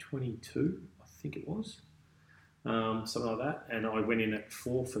 222, I think it was, something like that. And I went in at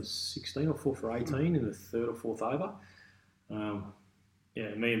 4 for 16 or 4 for 18 in the 3rd or 4th over.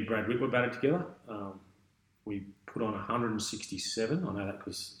 Me and Brad Whitworth batted together. We put on 167. I know that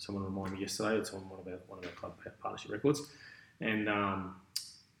because someone reminded me yesterday. It's on one of our club partnership records. And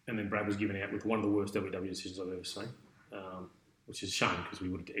then Brad was given out with one of the worst WW decisions I've ever seen, which is a shame because we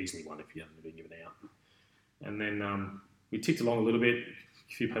would have easily won if he hadn't been given out. And then we ticked along a little bit.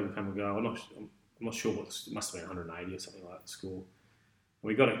 A few people come and go. I'm not sure what it must have been 180 or something like that. The score. And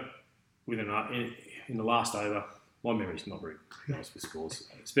we got it within in the last over, my memory's not very nice with scores,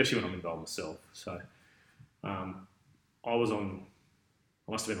 especially when I'm involved myself. So I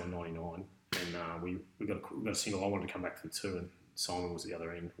must have been on 99, and we got a single. I wanted to come back for the 2, and Simon was at the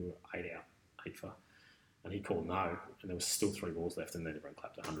other end. We were 8 out, 8 for, and he called no, and there was still 3 balls left, and then everyone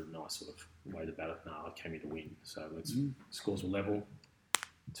clapped 100, and I sort of weighed about it. No, I came here to win. So scores were level,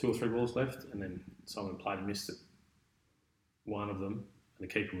 2 or 3 balls left, and then Simon played and missed it, one of them, and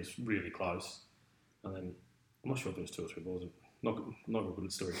the keeper was really close. And then I'm not sure if there was 2 or 3 balls. Not a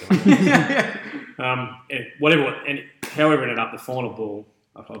good storytelling. However, it ended up the final ball.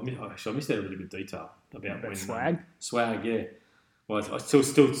 I missed out a really good detail about when swag. Swag, yeah. Well, I still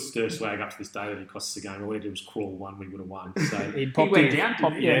stir Swag up to this day that he cost us the game. All he did was crawl 1, we would have won. So he went down.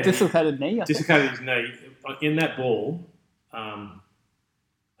 Dislocated knee. Dislocated his knee in that ball. I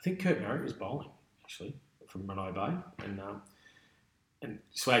think Kurt Merritt was bowling actually from Renault Bay, and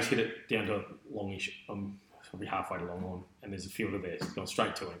Swag's hit it down to longish, probably halfway to long on, and there's a fielder there. He's gone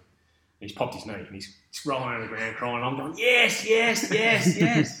straight to him. And he's popped his knee, and he's rolling on the ground crying. I'm going, yes, yes, yes,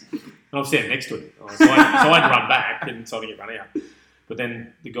 yes. And I'm standing next to him. So I had to run back, and so I didn't get run out. But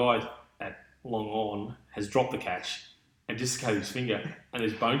then the guy at long on has dropped the catch and dislocated his finger, and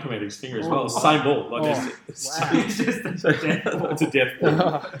there's bone coming out of his finger as well. It's the same ball. It's just a death ball. It's a death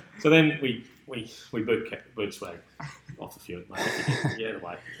ball. So then we boot Swag off the field, mate. Yeah,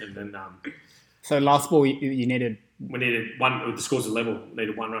 away. And then... So last ball, you needed... We needed one. The scores are level.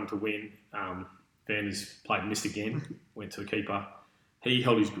 Needed 1 run to win. Vander's played missed again. Went to the keeper. He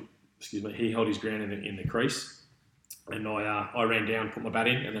held his ground in the crease, and I ran down, put my bat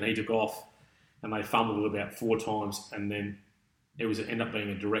in, and then he took off, and they fumbled about 4 times, and then it ended up being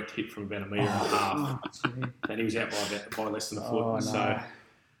a direct hit from about 1.5 meters, and he was out by less than a foot. Oh,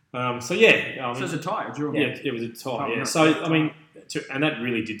 no. So yeah. So it's a tie, a draw. Yeah, it was a tie. Yeah. So I mean, and that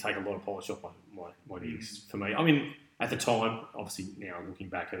really did take a lot of polish off my knees for me. I mean, at the time, obviously now looking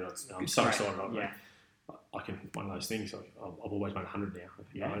back at it, I'm so excited. I can one of those things. I've always made 100 now.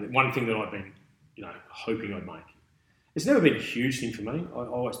 You know, one thing that I've been, hoping I'd make. It's never been a huge thing for me. I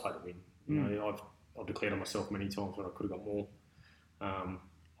always play to win. You know, I've declared on myself many times when I could have got more.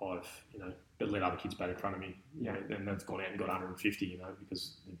 I've let other kids bat in front of me. You know, and they've gone out and got 150.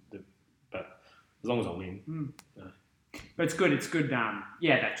 Because but as long as I win. But it's good. It's good.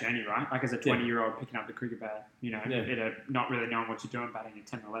 That journey, right? Like as a 20-year-old picking up the cricket bat, not really knowing what you're doing, batting at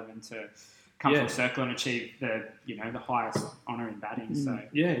 10, 11 to come full circle and achieve the highest honour in batting. So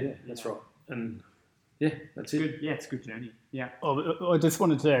that's right. And that's it. Good. Yeah, it's a good journey. Yeah. Well, I just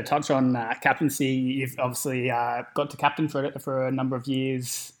wanted to touch on captaincy. You've obviously got to captain for a number of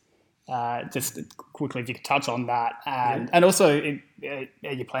years. Just quickly, if you could touch on that, and also, are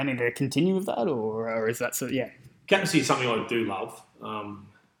you planning to continue with that, or is that Captaincy is something I do love.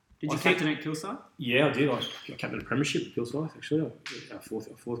 Did you captain at Kilsyth? Yeah, I did. I captained a premiership at Kilsyth, actually. A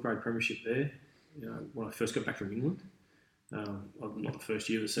fourth grade premiership there. When I first got back from England. Not the first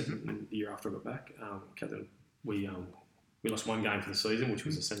year, the second the year after I got back. We lost 1 game for the season, which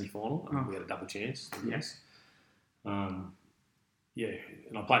was a semi-final. We had a double chance. Yes. And I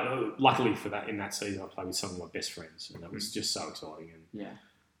played. Luckily for that, in that season, I played with some of my best friends, and that was just so exciting.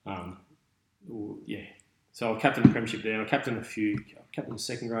 And so I captained the premiership there. I captained the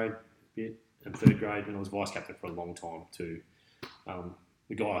second grade bit and third grade, and I was vice captain for a long time too.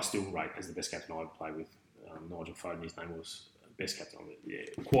 The guy I still rate as the best captain I'd play with, Nigel Foden, his name was best captain.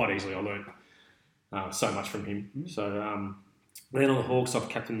 Quite easily I learned so much from him. So then on the Hawks, I've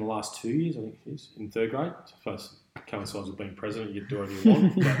captained the last 2 years, I think it is, in third grade. I suppose coincides with being president, you can do whatever you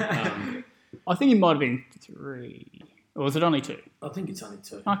want. But, I think it might have been 3. Or was it only 2? I think it's only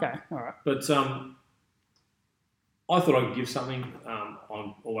 2. Okay, all right. But I thought I could give something.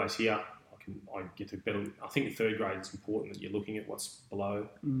 I'm always here. I get to better. I think in third grade it's important that you're looking at what's below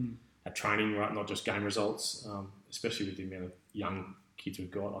at training, right? Not just game results, especially with the amount of young kids we've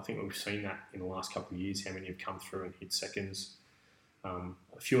got. I think we've seen that in the last couple of years, how many have come through and hit seconds. A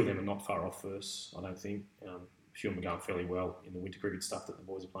few of them are not far off first, I don't think. A few of them are going fairly well in the winter cricket stuff that the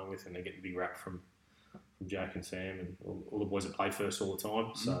boys are playing with, and they're getting a big rap from Jack and Sam and all the boys that play first all the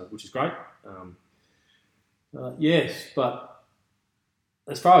time, so which is great. Yes, but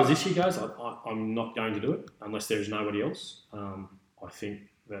as far as this year goes, I'm not going to do it unless there is nobody else. I think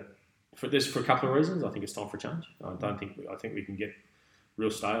that for a couple of reasons, I think it's time for a change. I think we can get real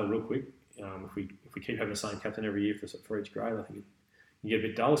stale real quick. If we keep having the same captain every year for each grade, I think it can get a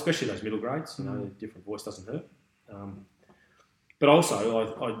bit dull, especially those middle grades. A different voice doesn't hurt. But also,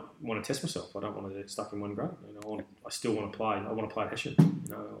 I want to test myself. I don't want to get stuck in one grade. I still want to play. I want to play at Hessian.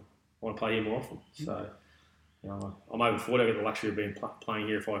 I want to play here more often. So I'm over 40. I get the luxury of being playing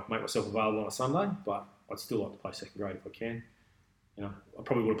here if I make myself available on a Sunday, but I'd still like to play second grade if I can. I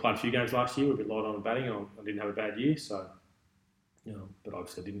probably would have played a few games last year. We were a bit light on the batting, and I didn't have a bad year, so but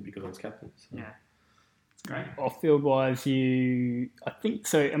obviously I didn't because I was captain. So. Yeah. Great. Off-field wise, I think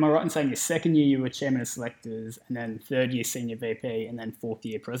so. Am I right in saying your second year you were chairman of selectors, and then third year senior VP, and then fourth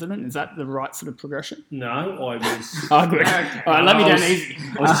year president? Is that the right sort of progression? No, I was. Oh, good. All right, let me down easy.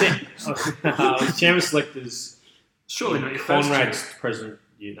 I was chairman of selectors. Surely not your Conrad's president.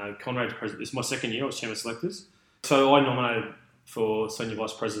 Conrad's president. This is my second year. I was chairman of selectors. So I nominated for senior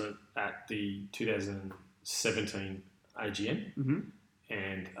vice president at the 2017 AGM,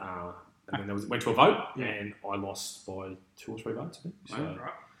 and then went to a vote, and I lost by 2 or 3 votes, I think. So,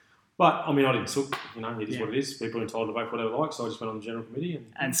 right. But, I mean, I didn't sook, it is what it is. People are entitled to vote for whatever they like, so I just went on the general committee.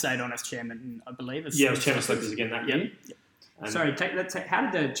 And stayed on as chairman, I believe. I was chairman of selectors again that year. Yep. Sorry,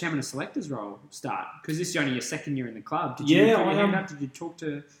 how did the chairman of selectors role start? Because this is only your second year in the club. Did you put your hand up? Did you talk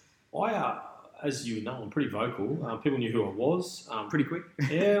to... As you know, I'm pretty vocal. People knew who I was. Pretty quick?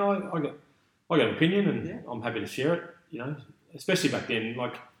 Yeah, I got an opinion, and I'm happy to share it, especially back then.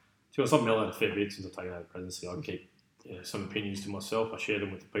 To us, I've mellowed a fair bit since I've taken over the presidency. I keep some opinions to myself. I share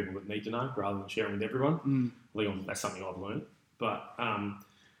them with the people that need to know rather than sharing with everyone. I think that's something I've learned. But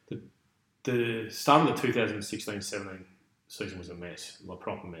the start of the 2016-17 season was a mess, a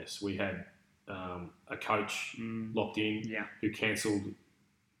proper mess. We had a coach locked in who cancelled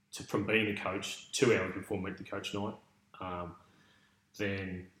from being a coach 2 hours before we went to coach night.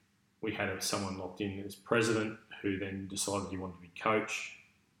 Then we had someone locked in as president who then decided he wanted to be coach.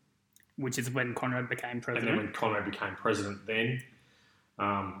 Which is when Conrad became president. And then when Conrad became president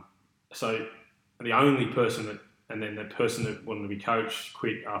so the only person the person that wanted to be coach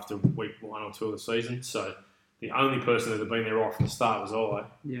quit after week 1 or 2 of the season. So the only person that had been there right from the start was I.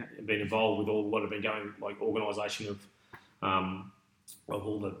 Yeah. And been involved with all what had been going, organisation of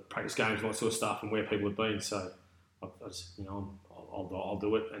all the practice games and all that sort of stuff and where people had been. So I just, I'll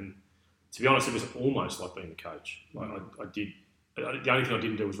do it. And to be honest, it was almost like being the coach. I did. The only thing I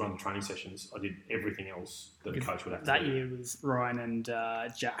didn't do was run the training sessions. I did everything else that a coach would have to do. That year was Ryan and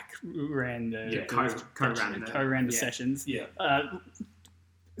Jack ran the co-ran the sessions. Yeah.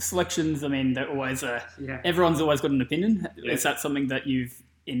 Selections, I mean, they're always everyone's always got an opinion. Yeah. Is that something that you've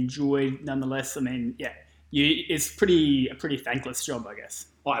enjoyed nonetheless? I mean, it's a pretty thankless job, I guess.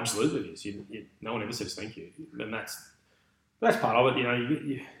 Oh, absolutely it is. No one ever says thank you. And that's part of it.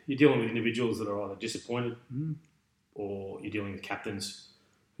 You're dealing with individuals that are either disappointed or you're dealing with captains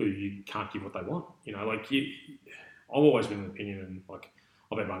who you can't give what they want. I've always been of the opinion, and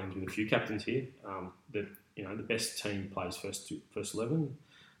I've had run-ins with a few captains here, that the best team plays first 11,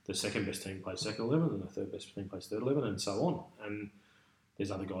 the second best team plays second 11, and the third best team plays third 11, and so on. And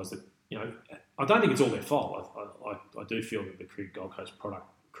there's other guys that I don't think it's all their fault. I do feel that the Gold Coast product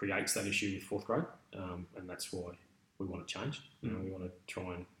creates that issue with fourth grade, and that's why we want to change. We want to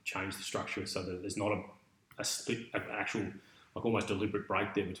try and change the structure so that there's not a split, an actual, almost deliberate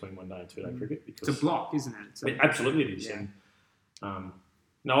break there between 1 day and 2 day cricket. Because it's a block, isn't it? Absolutely, it is. Yeah. And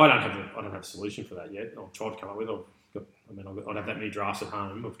no, I don't have a solution for that yet. I've tried to come up with. I'd have that many drafts at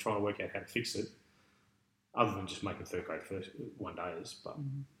home of trying to work out how to fix it, other than just making third grade first 1 days. But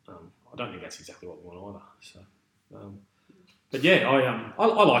I don't think that's exactly what we want either. So, but yeah, I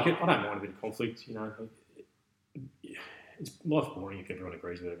like it. I don't mind a bit of conflict. It's life's boring if everyone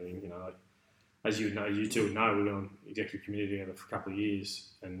agrees with everything. As you know, you two would know, we were on executive committee together for a couple of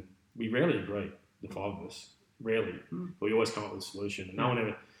years, and we rarely agree. The 5 of us, rarely. But we always come up with a solution. And no one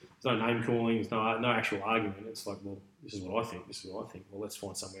ever. There's no name calling. There's no actual argument. It's like, well, this is what I think. This is what I think. Well, let's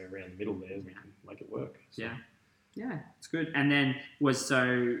find somewhere around the middle there and we can make it work. So. Yeah, it's good. And then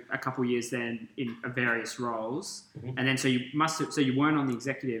a couple of years then in various roles, and then so you weren't on the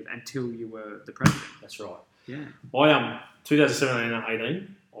executive until you were the president. That's right. Yeah. 2017 and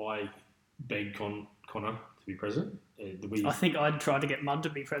 18, I begged Connor to be president. I think I'd tried to get Mudd to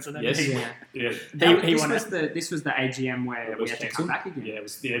be president. Yes. This was the AGM where we had to come back again. Yeah,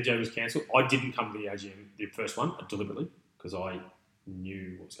 the AGM was cancelled. I didn't come to the AGM, the first one, deliberately, because I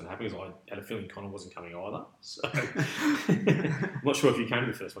knew what was going to happen, because I had a feeling Connor wasn't coming either. So I'm not sure if you came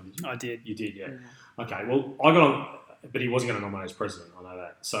to the first one, did you? I did. You did, yeah. Okay, well, I got on, but he wasn't going to nominate as president, I know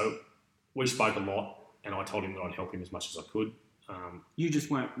that. So we spoke a lot, and I told him that I'd help him as much as I could. You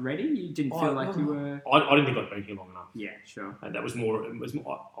just weren't ready? You didn't feel like you were... I didn't think I'd been here long enough. Yeah, sure. And that was more...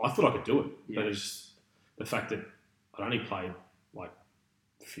 I thought I could do it, but it's the fact that I'd only played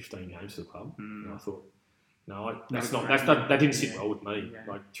 15 games for the club, and I thought, no, that didn't sit well with me.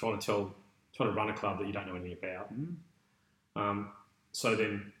 Yeah. Trying to run a club that you don't know anything about. So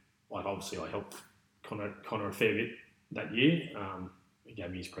then, obviously I helped Connor a fair bit that year. He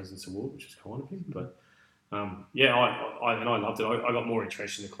gave me his President's Award, which was kind of him. But I loved it. I got more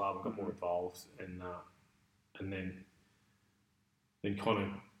interest in the club. I got more involved, and then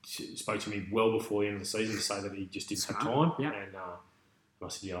Connor spoke to me well before the end of the season to say that he just didn't have time. Yeah. And I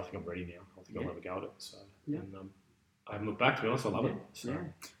said, I think I'm ready now. I think I'll have a go at it. So and I haven't looked back, to be honest. I love it. So.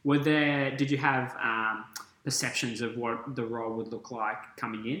 Yeah. Did you have perceptions of what the role would look like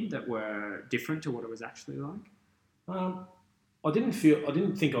coming in that were different to what it was actually like? I didn't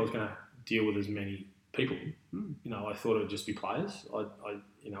think I was going to deal with as many people. I thought it would just be players. I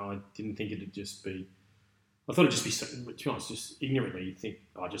didn't think it'd just be. I thought it'd just be. To be honest, just ignorantly, you think,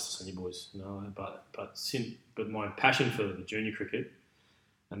 just the senior boys. No, but my passion for the junior cricket,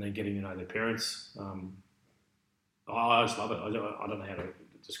 and then getting to know their parents. I just love it. I don't know how to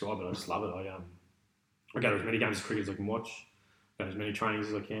describe it. I just love it. I go to as many games of cricket as I can watch. Go to as many trainings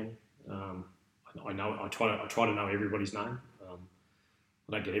as I can. I try to know everybody's name. I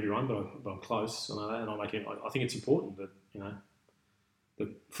don't get everyone, but I'm close. I know that, and I think it's important that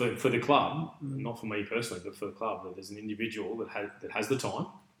for the club, not for me personally, but for the club, that there's an individual that has the time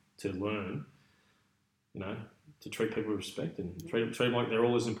to learn. To treat people with respect and treat them like they're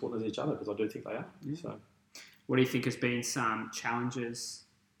all as important as each other, because I do think they are. Yeah. So, what do you think has been some challenges?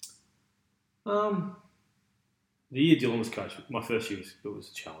 The year Dylan was coach, my first year was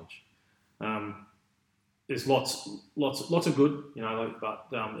a challenge. There's lots of good, but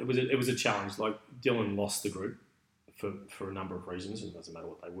it was a challenge. Like, Dylan lost the group for a number of reasons, and it doesn't matter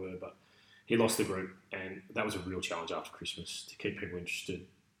what they were, but he lost the group, and that was a real challenge after Christmas to keep people interested.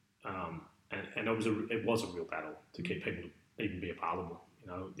 And it was a real battle to keep people to even be a part of them.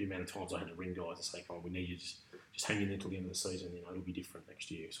 The amount of times I had to ring guys and say, "Come on, we need you just hang in there until the end of the season. It'll be different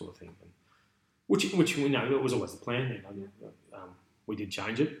next year," sort of thing. And which it was always the plan. We did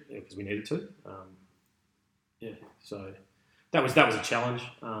change it because we needed to. So that was a challenge.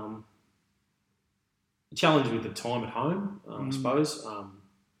 A challenge with the time at home, I suppose.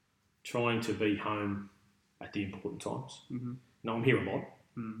 Trying to be home at the important times. I'm here a lot,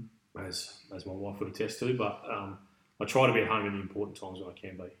 as my wife would attest to, but I try to be at home in the important times when I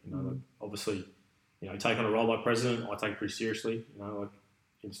can be. Obviously, take on a role like president, I take it pretty seriously.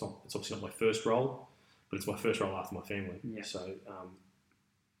 It's obviously not my first role, but it's my first role after my family. Yeah. So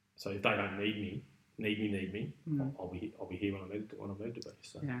if they don't need me, I'll be here when I need to be.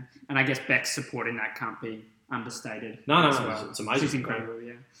 So. Yeah, and I guess Beck's support in that can't be understated. No, well. It's amazing. She's incredible.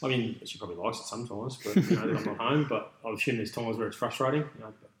 Yeah. I mean, she probably likes it sometimes, but that I'm not home. But I assume there's times where it's frustrating.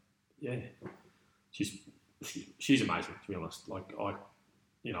 She's amazing, to be honest. Like, I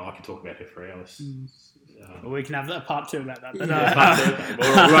could talk about her for hours. Well, we can have a part 2 about that. But, part 2. Okay. We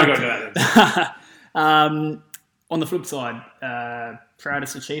won't go into that then. On the flip side,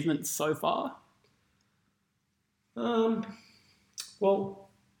 proudest achievements so far? Well,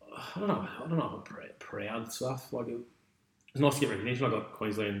 I don't know. Proud stuff. Like, it was nice to get recognition. I got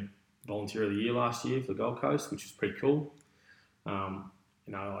Queensland Volunteer of the Year last year for the Gold Coast, which was pretty cool. I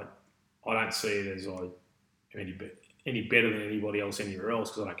don't see it as any better than anybody else anywhere else,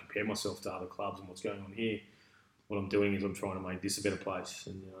 because I don't compare myself to other clubs and what's going on here. What I'm doing is I'm trying to make this a better place,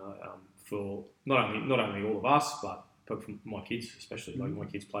 and for not only all of us, but for my kids especially. Like, my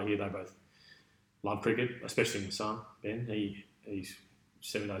kids play here; they both love cricket, especially my son Ben. He's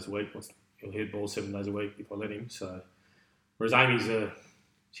 7 days a week. He'll hit balls 7 days a week if I let him. So, whereas Amy's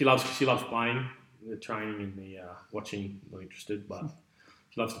she loves playing, the training and the watching. Not interested, but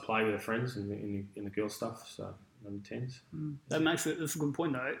she loves to play with her friends and in the girl stuff. So. Number 10s. That's a good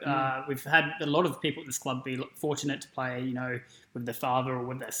point, though. We've had a lot of people at this club be fortunate to play, with their father or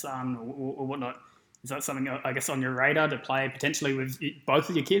with their son or whatnot. Is that something, I guess, on your radar to play potentially with both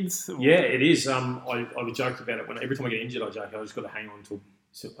of your kids? Or? Yeah, it is. I would joke about it. Every time I get injured, I joke, I just got to hang on until...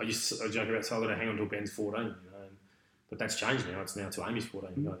 I joke about, so I've got to hang on until Ben's 14. But that's changed now. It's now to Amy's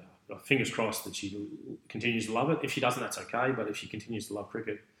 14. Fingers crossed that she continues to love it. If she doesn't, that's okay. But if she continues to love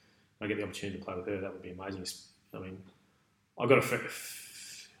cricket, I get the opportunity to play with her, that would be amazing. I mean, I'm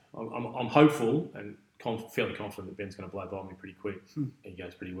hopeful and fairly confident that Ben's going to blow by me pretty quick. He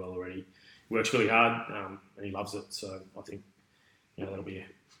goes pretty well already. He works really hard and he loves it. So I think that'll be a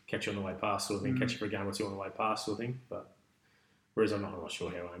catch you on the way past sort of thing, catch you for a game or two on the way past sort of thing. But whereas I'm not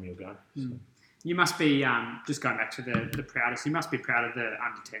sure how Amy will go. So. You must be just going back to the proudest. You must be proud of the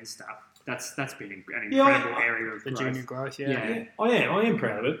under 10 stuff. That's been an incredible area of the growth. Junior growth. Yeah, I am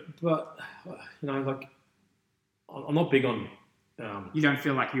proud of it. But I'm not big on... you don't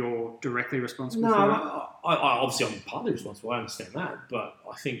feel like you're directly responsible for it? No, obviously I'm partly responsible. I understand that. But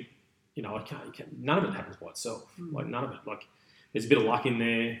I think, none of it happens by itself. Like, none of it. Like, there's a bit of luck in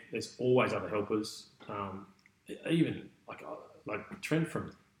there. There's always other helpers. Even like Trent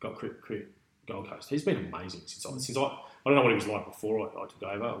from Gold Coast, he's been amazing since I don't know what he was like before I took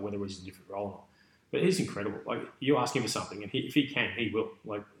over, or whether it was a different role or not. But he's incredible. Like, you ask him for something, and if he can, he will.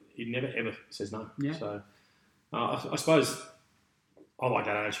 Like, he never ever says no. Yeah. So I suppose I like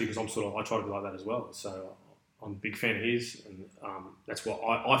that attitude because I try to be like that as well. So I'm a big fan of his, and that's what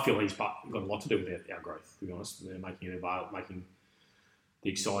I feel he's got a lot to do with our growth. To be honest, they're making it available, making the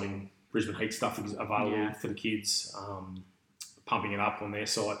exciting Brisbane Heat stuff available for the kids, pumping it up on their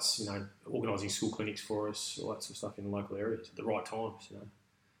sites. Organising school clinics for us, all that sort of stuff in the local areas at the right times.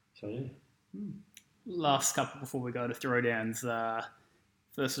 So yeah. Last couple before we go to throwdowns.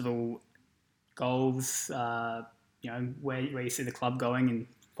 First of all, goals. Where you see the club going in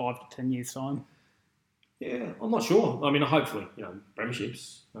 5 to 10 years' time. Yeah, I'm not sure. I mean, hopefully,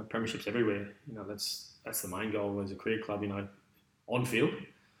 premierships, premierships everywhere. That's the main goal as a career club. On field,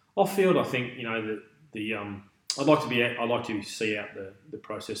 off field, I think I'd like to see out the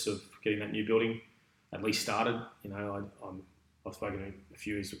process of getting that new building at least started. I've spoken to a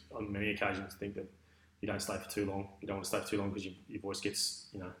few on many occasions. Think that you don't stay for too long. You don't want to stay for too long because your voice gets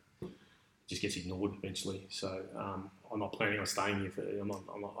just gets ignored eventually. So I'm not planning on staying here.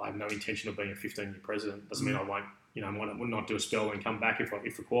 I have no intention of being a 15-year president. Doesn't mean I won't. Might not do a spell and come back if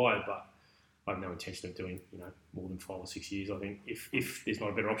required. But I have no intention of doing more than 5 or 6 years. I think if there's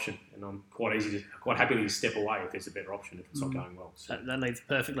not a better option, and I'm quite happily to step away if there's a better option if it's not going well. So. That leads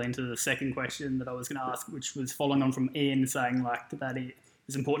perfectly into the second question that I was going to ask, which was following on from Ian saying that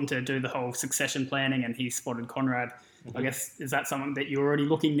it's important to do the whole succession planning, and he spotted Conrad. Mm-hmm. I guess, is that something that you're already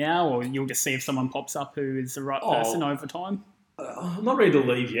looking now, or you'll just see if someone pops up who is the right person over time? I'm not ready to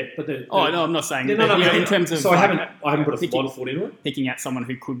leave yet, but no, I'm not saying. In terms of, so I haven't put a lot of thought into it. Picking out someone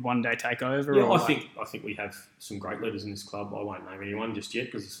who could one day take over. Yeah, I think we have some great leaders in this club. I won't name anyone just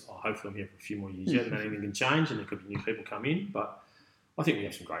yet because hopefully I'm here for a few more years yet, and then anything can change, and there could be new people come in. But I think we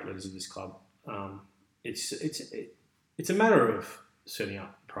have some great leaders in this club. It's a matter of setting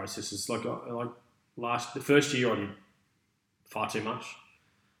up processes. The first year I did far too much.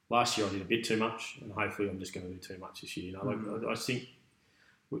 Last year I did a bit too much, and hopefully I'm just going to do too much this year. I think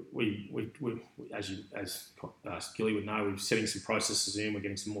we as Gilly would know, we're setting some processes in. We're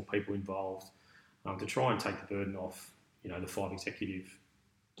getting some more people involved to try and take the burden off, the 5 executive,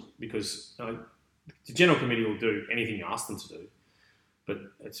 because the general committee will do anything you ask them to do, but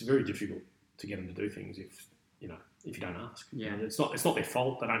it's very difficult to get them to do things if you don't ask. Yeah. It's not their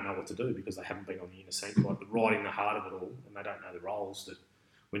fault. They don't know what to do because they haven't been on the inner seat, right in the heart of it all, and they don't know the roles that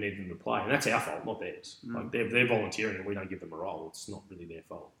we need them to play, and that's our fault, not theirs. They're volunteering, and we don't give them a role. It's not really their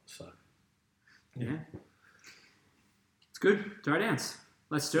fault. So, yeah, it's good. Throwdowns.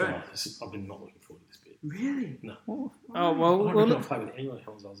 Let's do it. I've been not looking forward to this bit. Really? No. Oh well. I don't play with anyone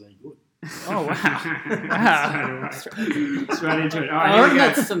else. I was any good. Oh wow! Straight into it. All I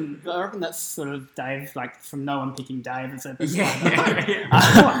right, reckon that's sort of Dave, like from no one picking Dave as a best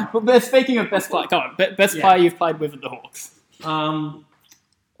player. But speaking of best player, come on, best player you've played with at the Hawks.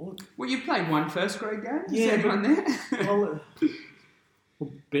 Well, you played one first grade game. Yeah, Is everyone there?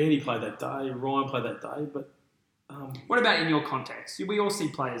 Bernie played that day. Ryan played that day. But what about in your context? We all see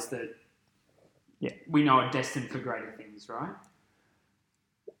players that we know are destined for greater things, right?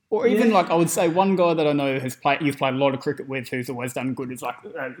 Or even I would say one guy that I know you've played a lot of cricket with, who's always done good, is like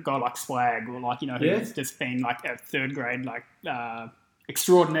a guy like Swag, or who's just been like a third grade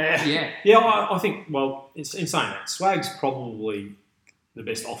extraordinaire. Yeah. I think. Well, it's in saying that Swag's probably the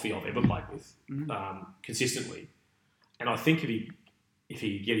best offie I've ever played with, consistently. And I think if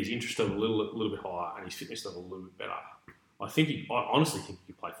he could get his interest level a little bit higher and his fitness level a little bit better, I honestly think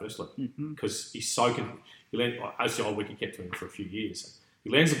he could play first level because he's so. As the old wicket kept to him for a few years. He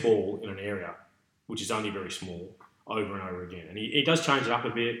lands the ball in an area which is only very small over and over again, and he does change it up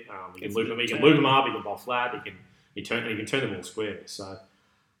a bit. He can loop him up. He can bowl flat. He can turn the ball square. So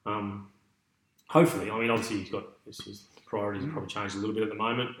hopefully, obviously he's got his priorities have probably changed a little bit at the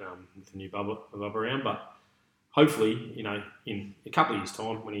moment with the new bubble around, but hopefully, in a couple of years'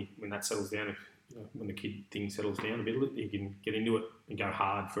 time when that settles down, when the kid thing settles down a bit, he can get into it and go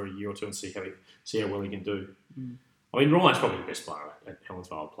hard for a year or two and see how well he can do. Ryan's probably the best player at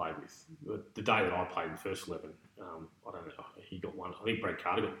Helensvale I played with. The day that I played in the first 11, I don't know, he got one. I think Brad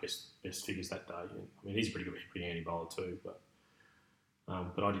Carter got the best figures that day. He's a pretty handy bowler too, but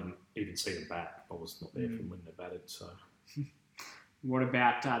I didn't even see them bat. I was not there from when they batted. So, what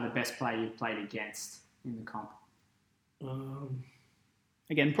about the best player you've played against in the comp?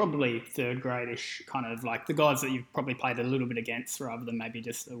 Again, probably third grade-ish, kind of like the guys that you've probably played a little bit against rather than maybe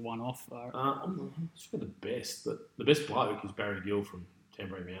just a one-off. I'm not sure the best, but the best bloke is Barry Gill from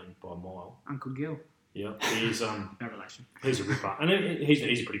Canberra Mountain by a mile. Uncle Gil. Yeah, he's No relation. he's a ripper, and he's a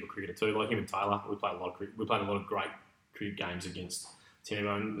pretty good cricketer too. Like him and Taylor, we played a lot of cricket. We played a lot of great cricket games against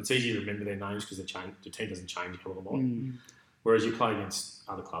Timbo, and it's easy to remember their names because the team doesn't change a hell of a lot. Whereas you play against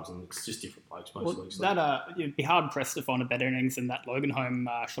other clubs and it's just different blokes mostly. You'd be hard pressed to find a better innings than that Logan Home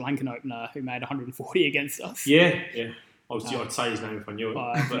Sri Lankan opener who made 140 against us. Yeah. I'd say his name if I knew it.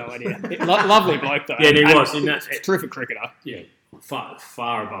 I have no idea. Lovely bloke though. Yeah, and he was. Terrific cricketer. Yeah,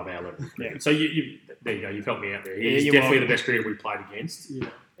 far above our level. Yeah. So you there you go. You've helped me out there. He's definitely the best cricketer we played against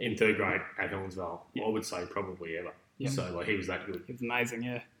in third grade at Helensvale. I would say probably ever. Yeah. So he was that good. He was amazing.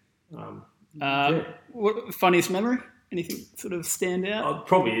 Yeah. What funniest memory? Anything sort of stand out?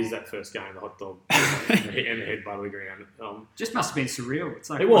 Probably is that first game, the hot dog and the head buttery ground. Just must have been surreal. It's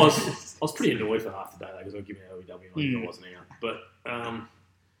like it was. I was pretty annoyed for half the day because I was giving an OEW and I wasn't out. But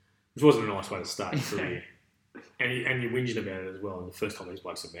it wasn't a nice way to start your career. And you're whinging about it as well. And the first time these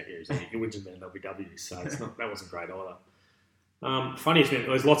blokes have met you, you're whinging about WW, so that wasn't great either. Funniest memory,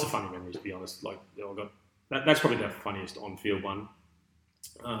 there's lots of funny memories, to be honest. Like that's probably the funniest on-field one.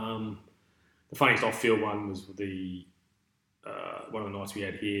 The funniest off-field one was one of the nights we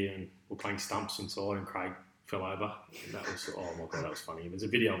had here, and we're playing stumps inside, and Craig fell over. And that was oh my god, that was funny. There's a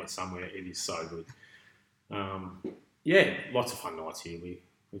video of it somewhere. It is so good. Lots of fun nights here.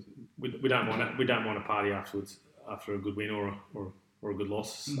 We don't want to party afterwards after a good win or a good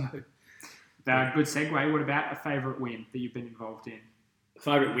loss. So. Good segue. What about a favourite win that you've been involved in?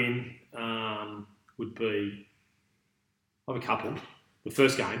 Favourite win would be I have a couple. The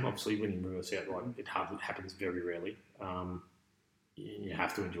first game, obviously, winning reverse outright, it happens very rarely. You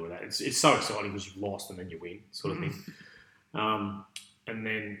have to enjoy that. It's so exciting because you've lost and then you win, sort of thing. And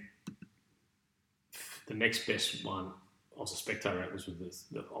then the next best one I was a spectator at was with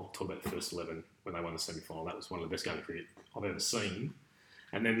I'll talk about the first 11 when they won the semi-final. That was one of the best games of cricket I've ever seen.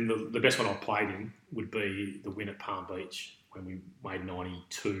 And then the best one I've played in would be the win at Palm Beach when we made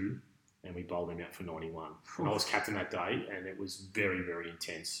 92 and we bowled them out for 91. And I was captain that day, and it was very, very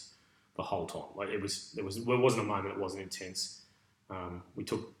intense the whole time. Like it wasn't a moment it wasn't intense. We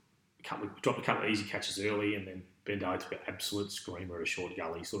dropped a couple of easy catches early, and then Ben Day took an absolute screamer at a short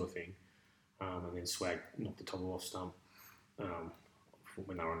gully sort of thing, and then Swag knocked the top off stump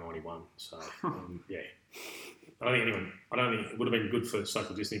when they were on 91. So I don't think it would have been good for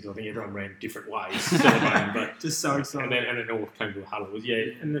social distancing because I think everyone ran different ways celebrating, but just so exciting. And then it all came to a huddle.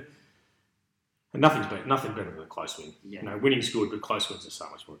 And nothing better than a close win. Yeah. You know, winning's good, but close wins are so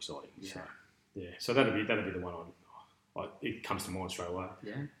much more exciting. Yeah. So that'd be the one it comes to mind straight away.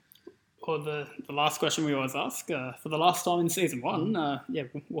 Yeah. Or the last question we always ask for the last time in season 1.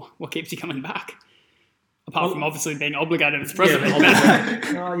 What keeps you coming back? Apart from obviously being obligated as president.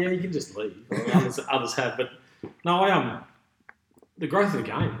 You can just leave. Others have, but no, the growth of the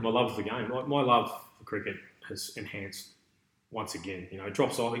game, my love of the game, my love for cricket has enhanced once again. You know, it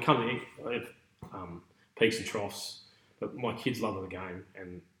drops off. It comes peaks and troughs, but my kids' love of the game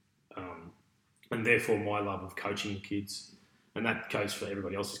and therefore my love of coaching kids, and that goes for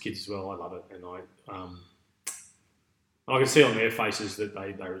everybody else's kids as well. I love it, and I can see on their faces that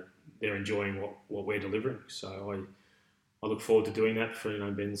they're enjoying what we're delivering. So I look forward to doing that for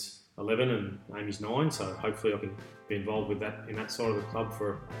Ben's 11 and Amy's 9. So hopefully I can be involved with that in that side of the club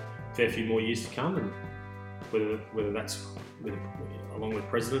for a fair few more years to come. And whether that's along with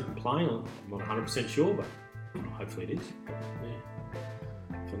president and playing, I'm not 100% sure, but hopefully it is. But,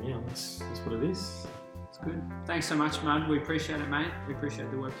 for now, that's what it is. It's good. Thanks so much, Mud. We appreciate it, mate. We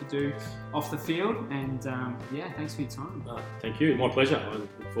appreciate the work you do off the field, and thanks for your time. Thank you. My pleasure. I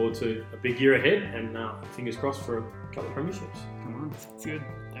look forward to a big year ahead, and fingers crossed for a couple of premierships. Come on. It's good.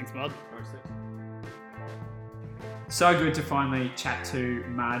 Thanks, Mud. Thanks. So good to finally chat to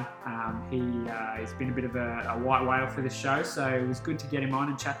Mud. He's been a bit of a white whale for this show, so it was good to get him on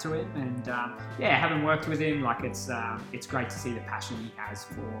and chat to him. And having worked with him, it's great to see the passion he has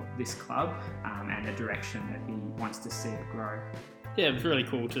for this club and the direction that he wants to see it grow. Yeah, it was really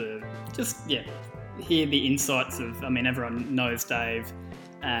cool to just hear the insights of. I mean, everyone knows Dave,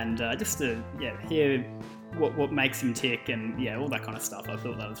 and just to hear what makes him tick and all that kind of stuff. I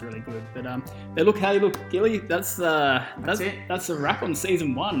thought that was really good. But Gilly, that's it. That's a wrap on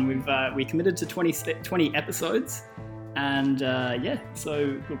season 1. We committed to 20 episodes, and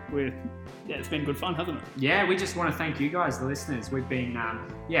so look, it's been good fun, hasn't it? Yeah, we just want to thank you guys, the listeners. We've been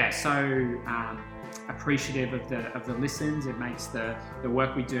so appreciative of the listens. It makes the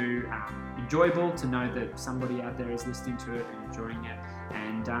work we do enjoyable to know that somebody out there is listening to it and enjoying it.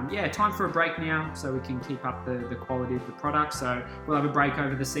 And time for a break now so we can keep up the quality of the product. So we'll have a break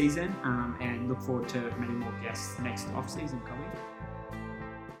over the season and look forward to many more guests next off-season, Colby.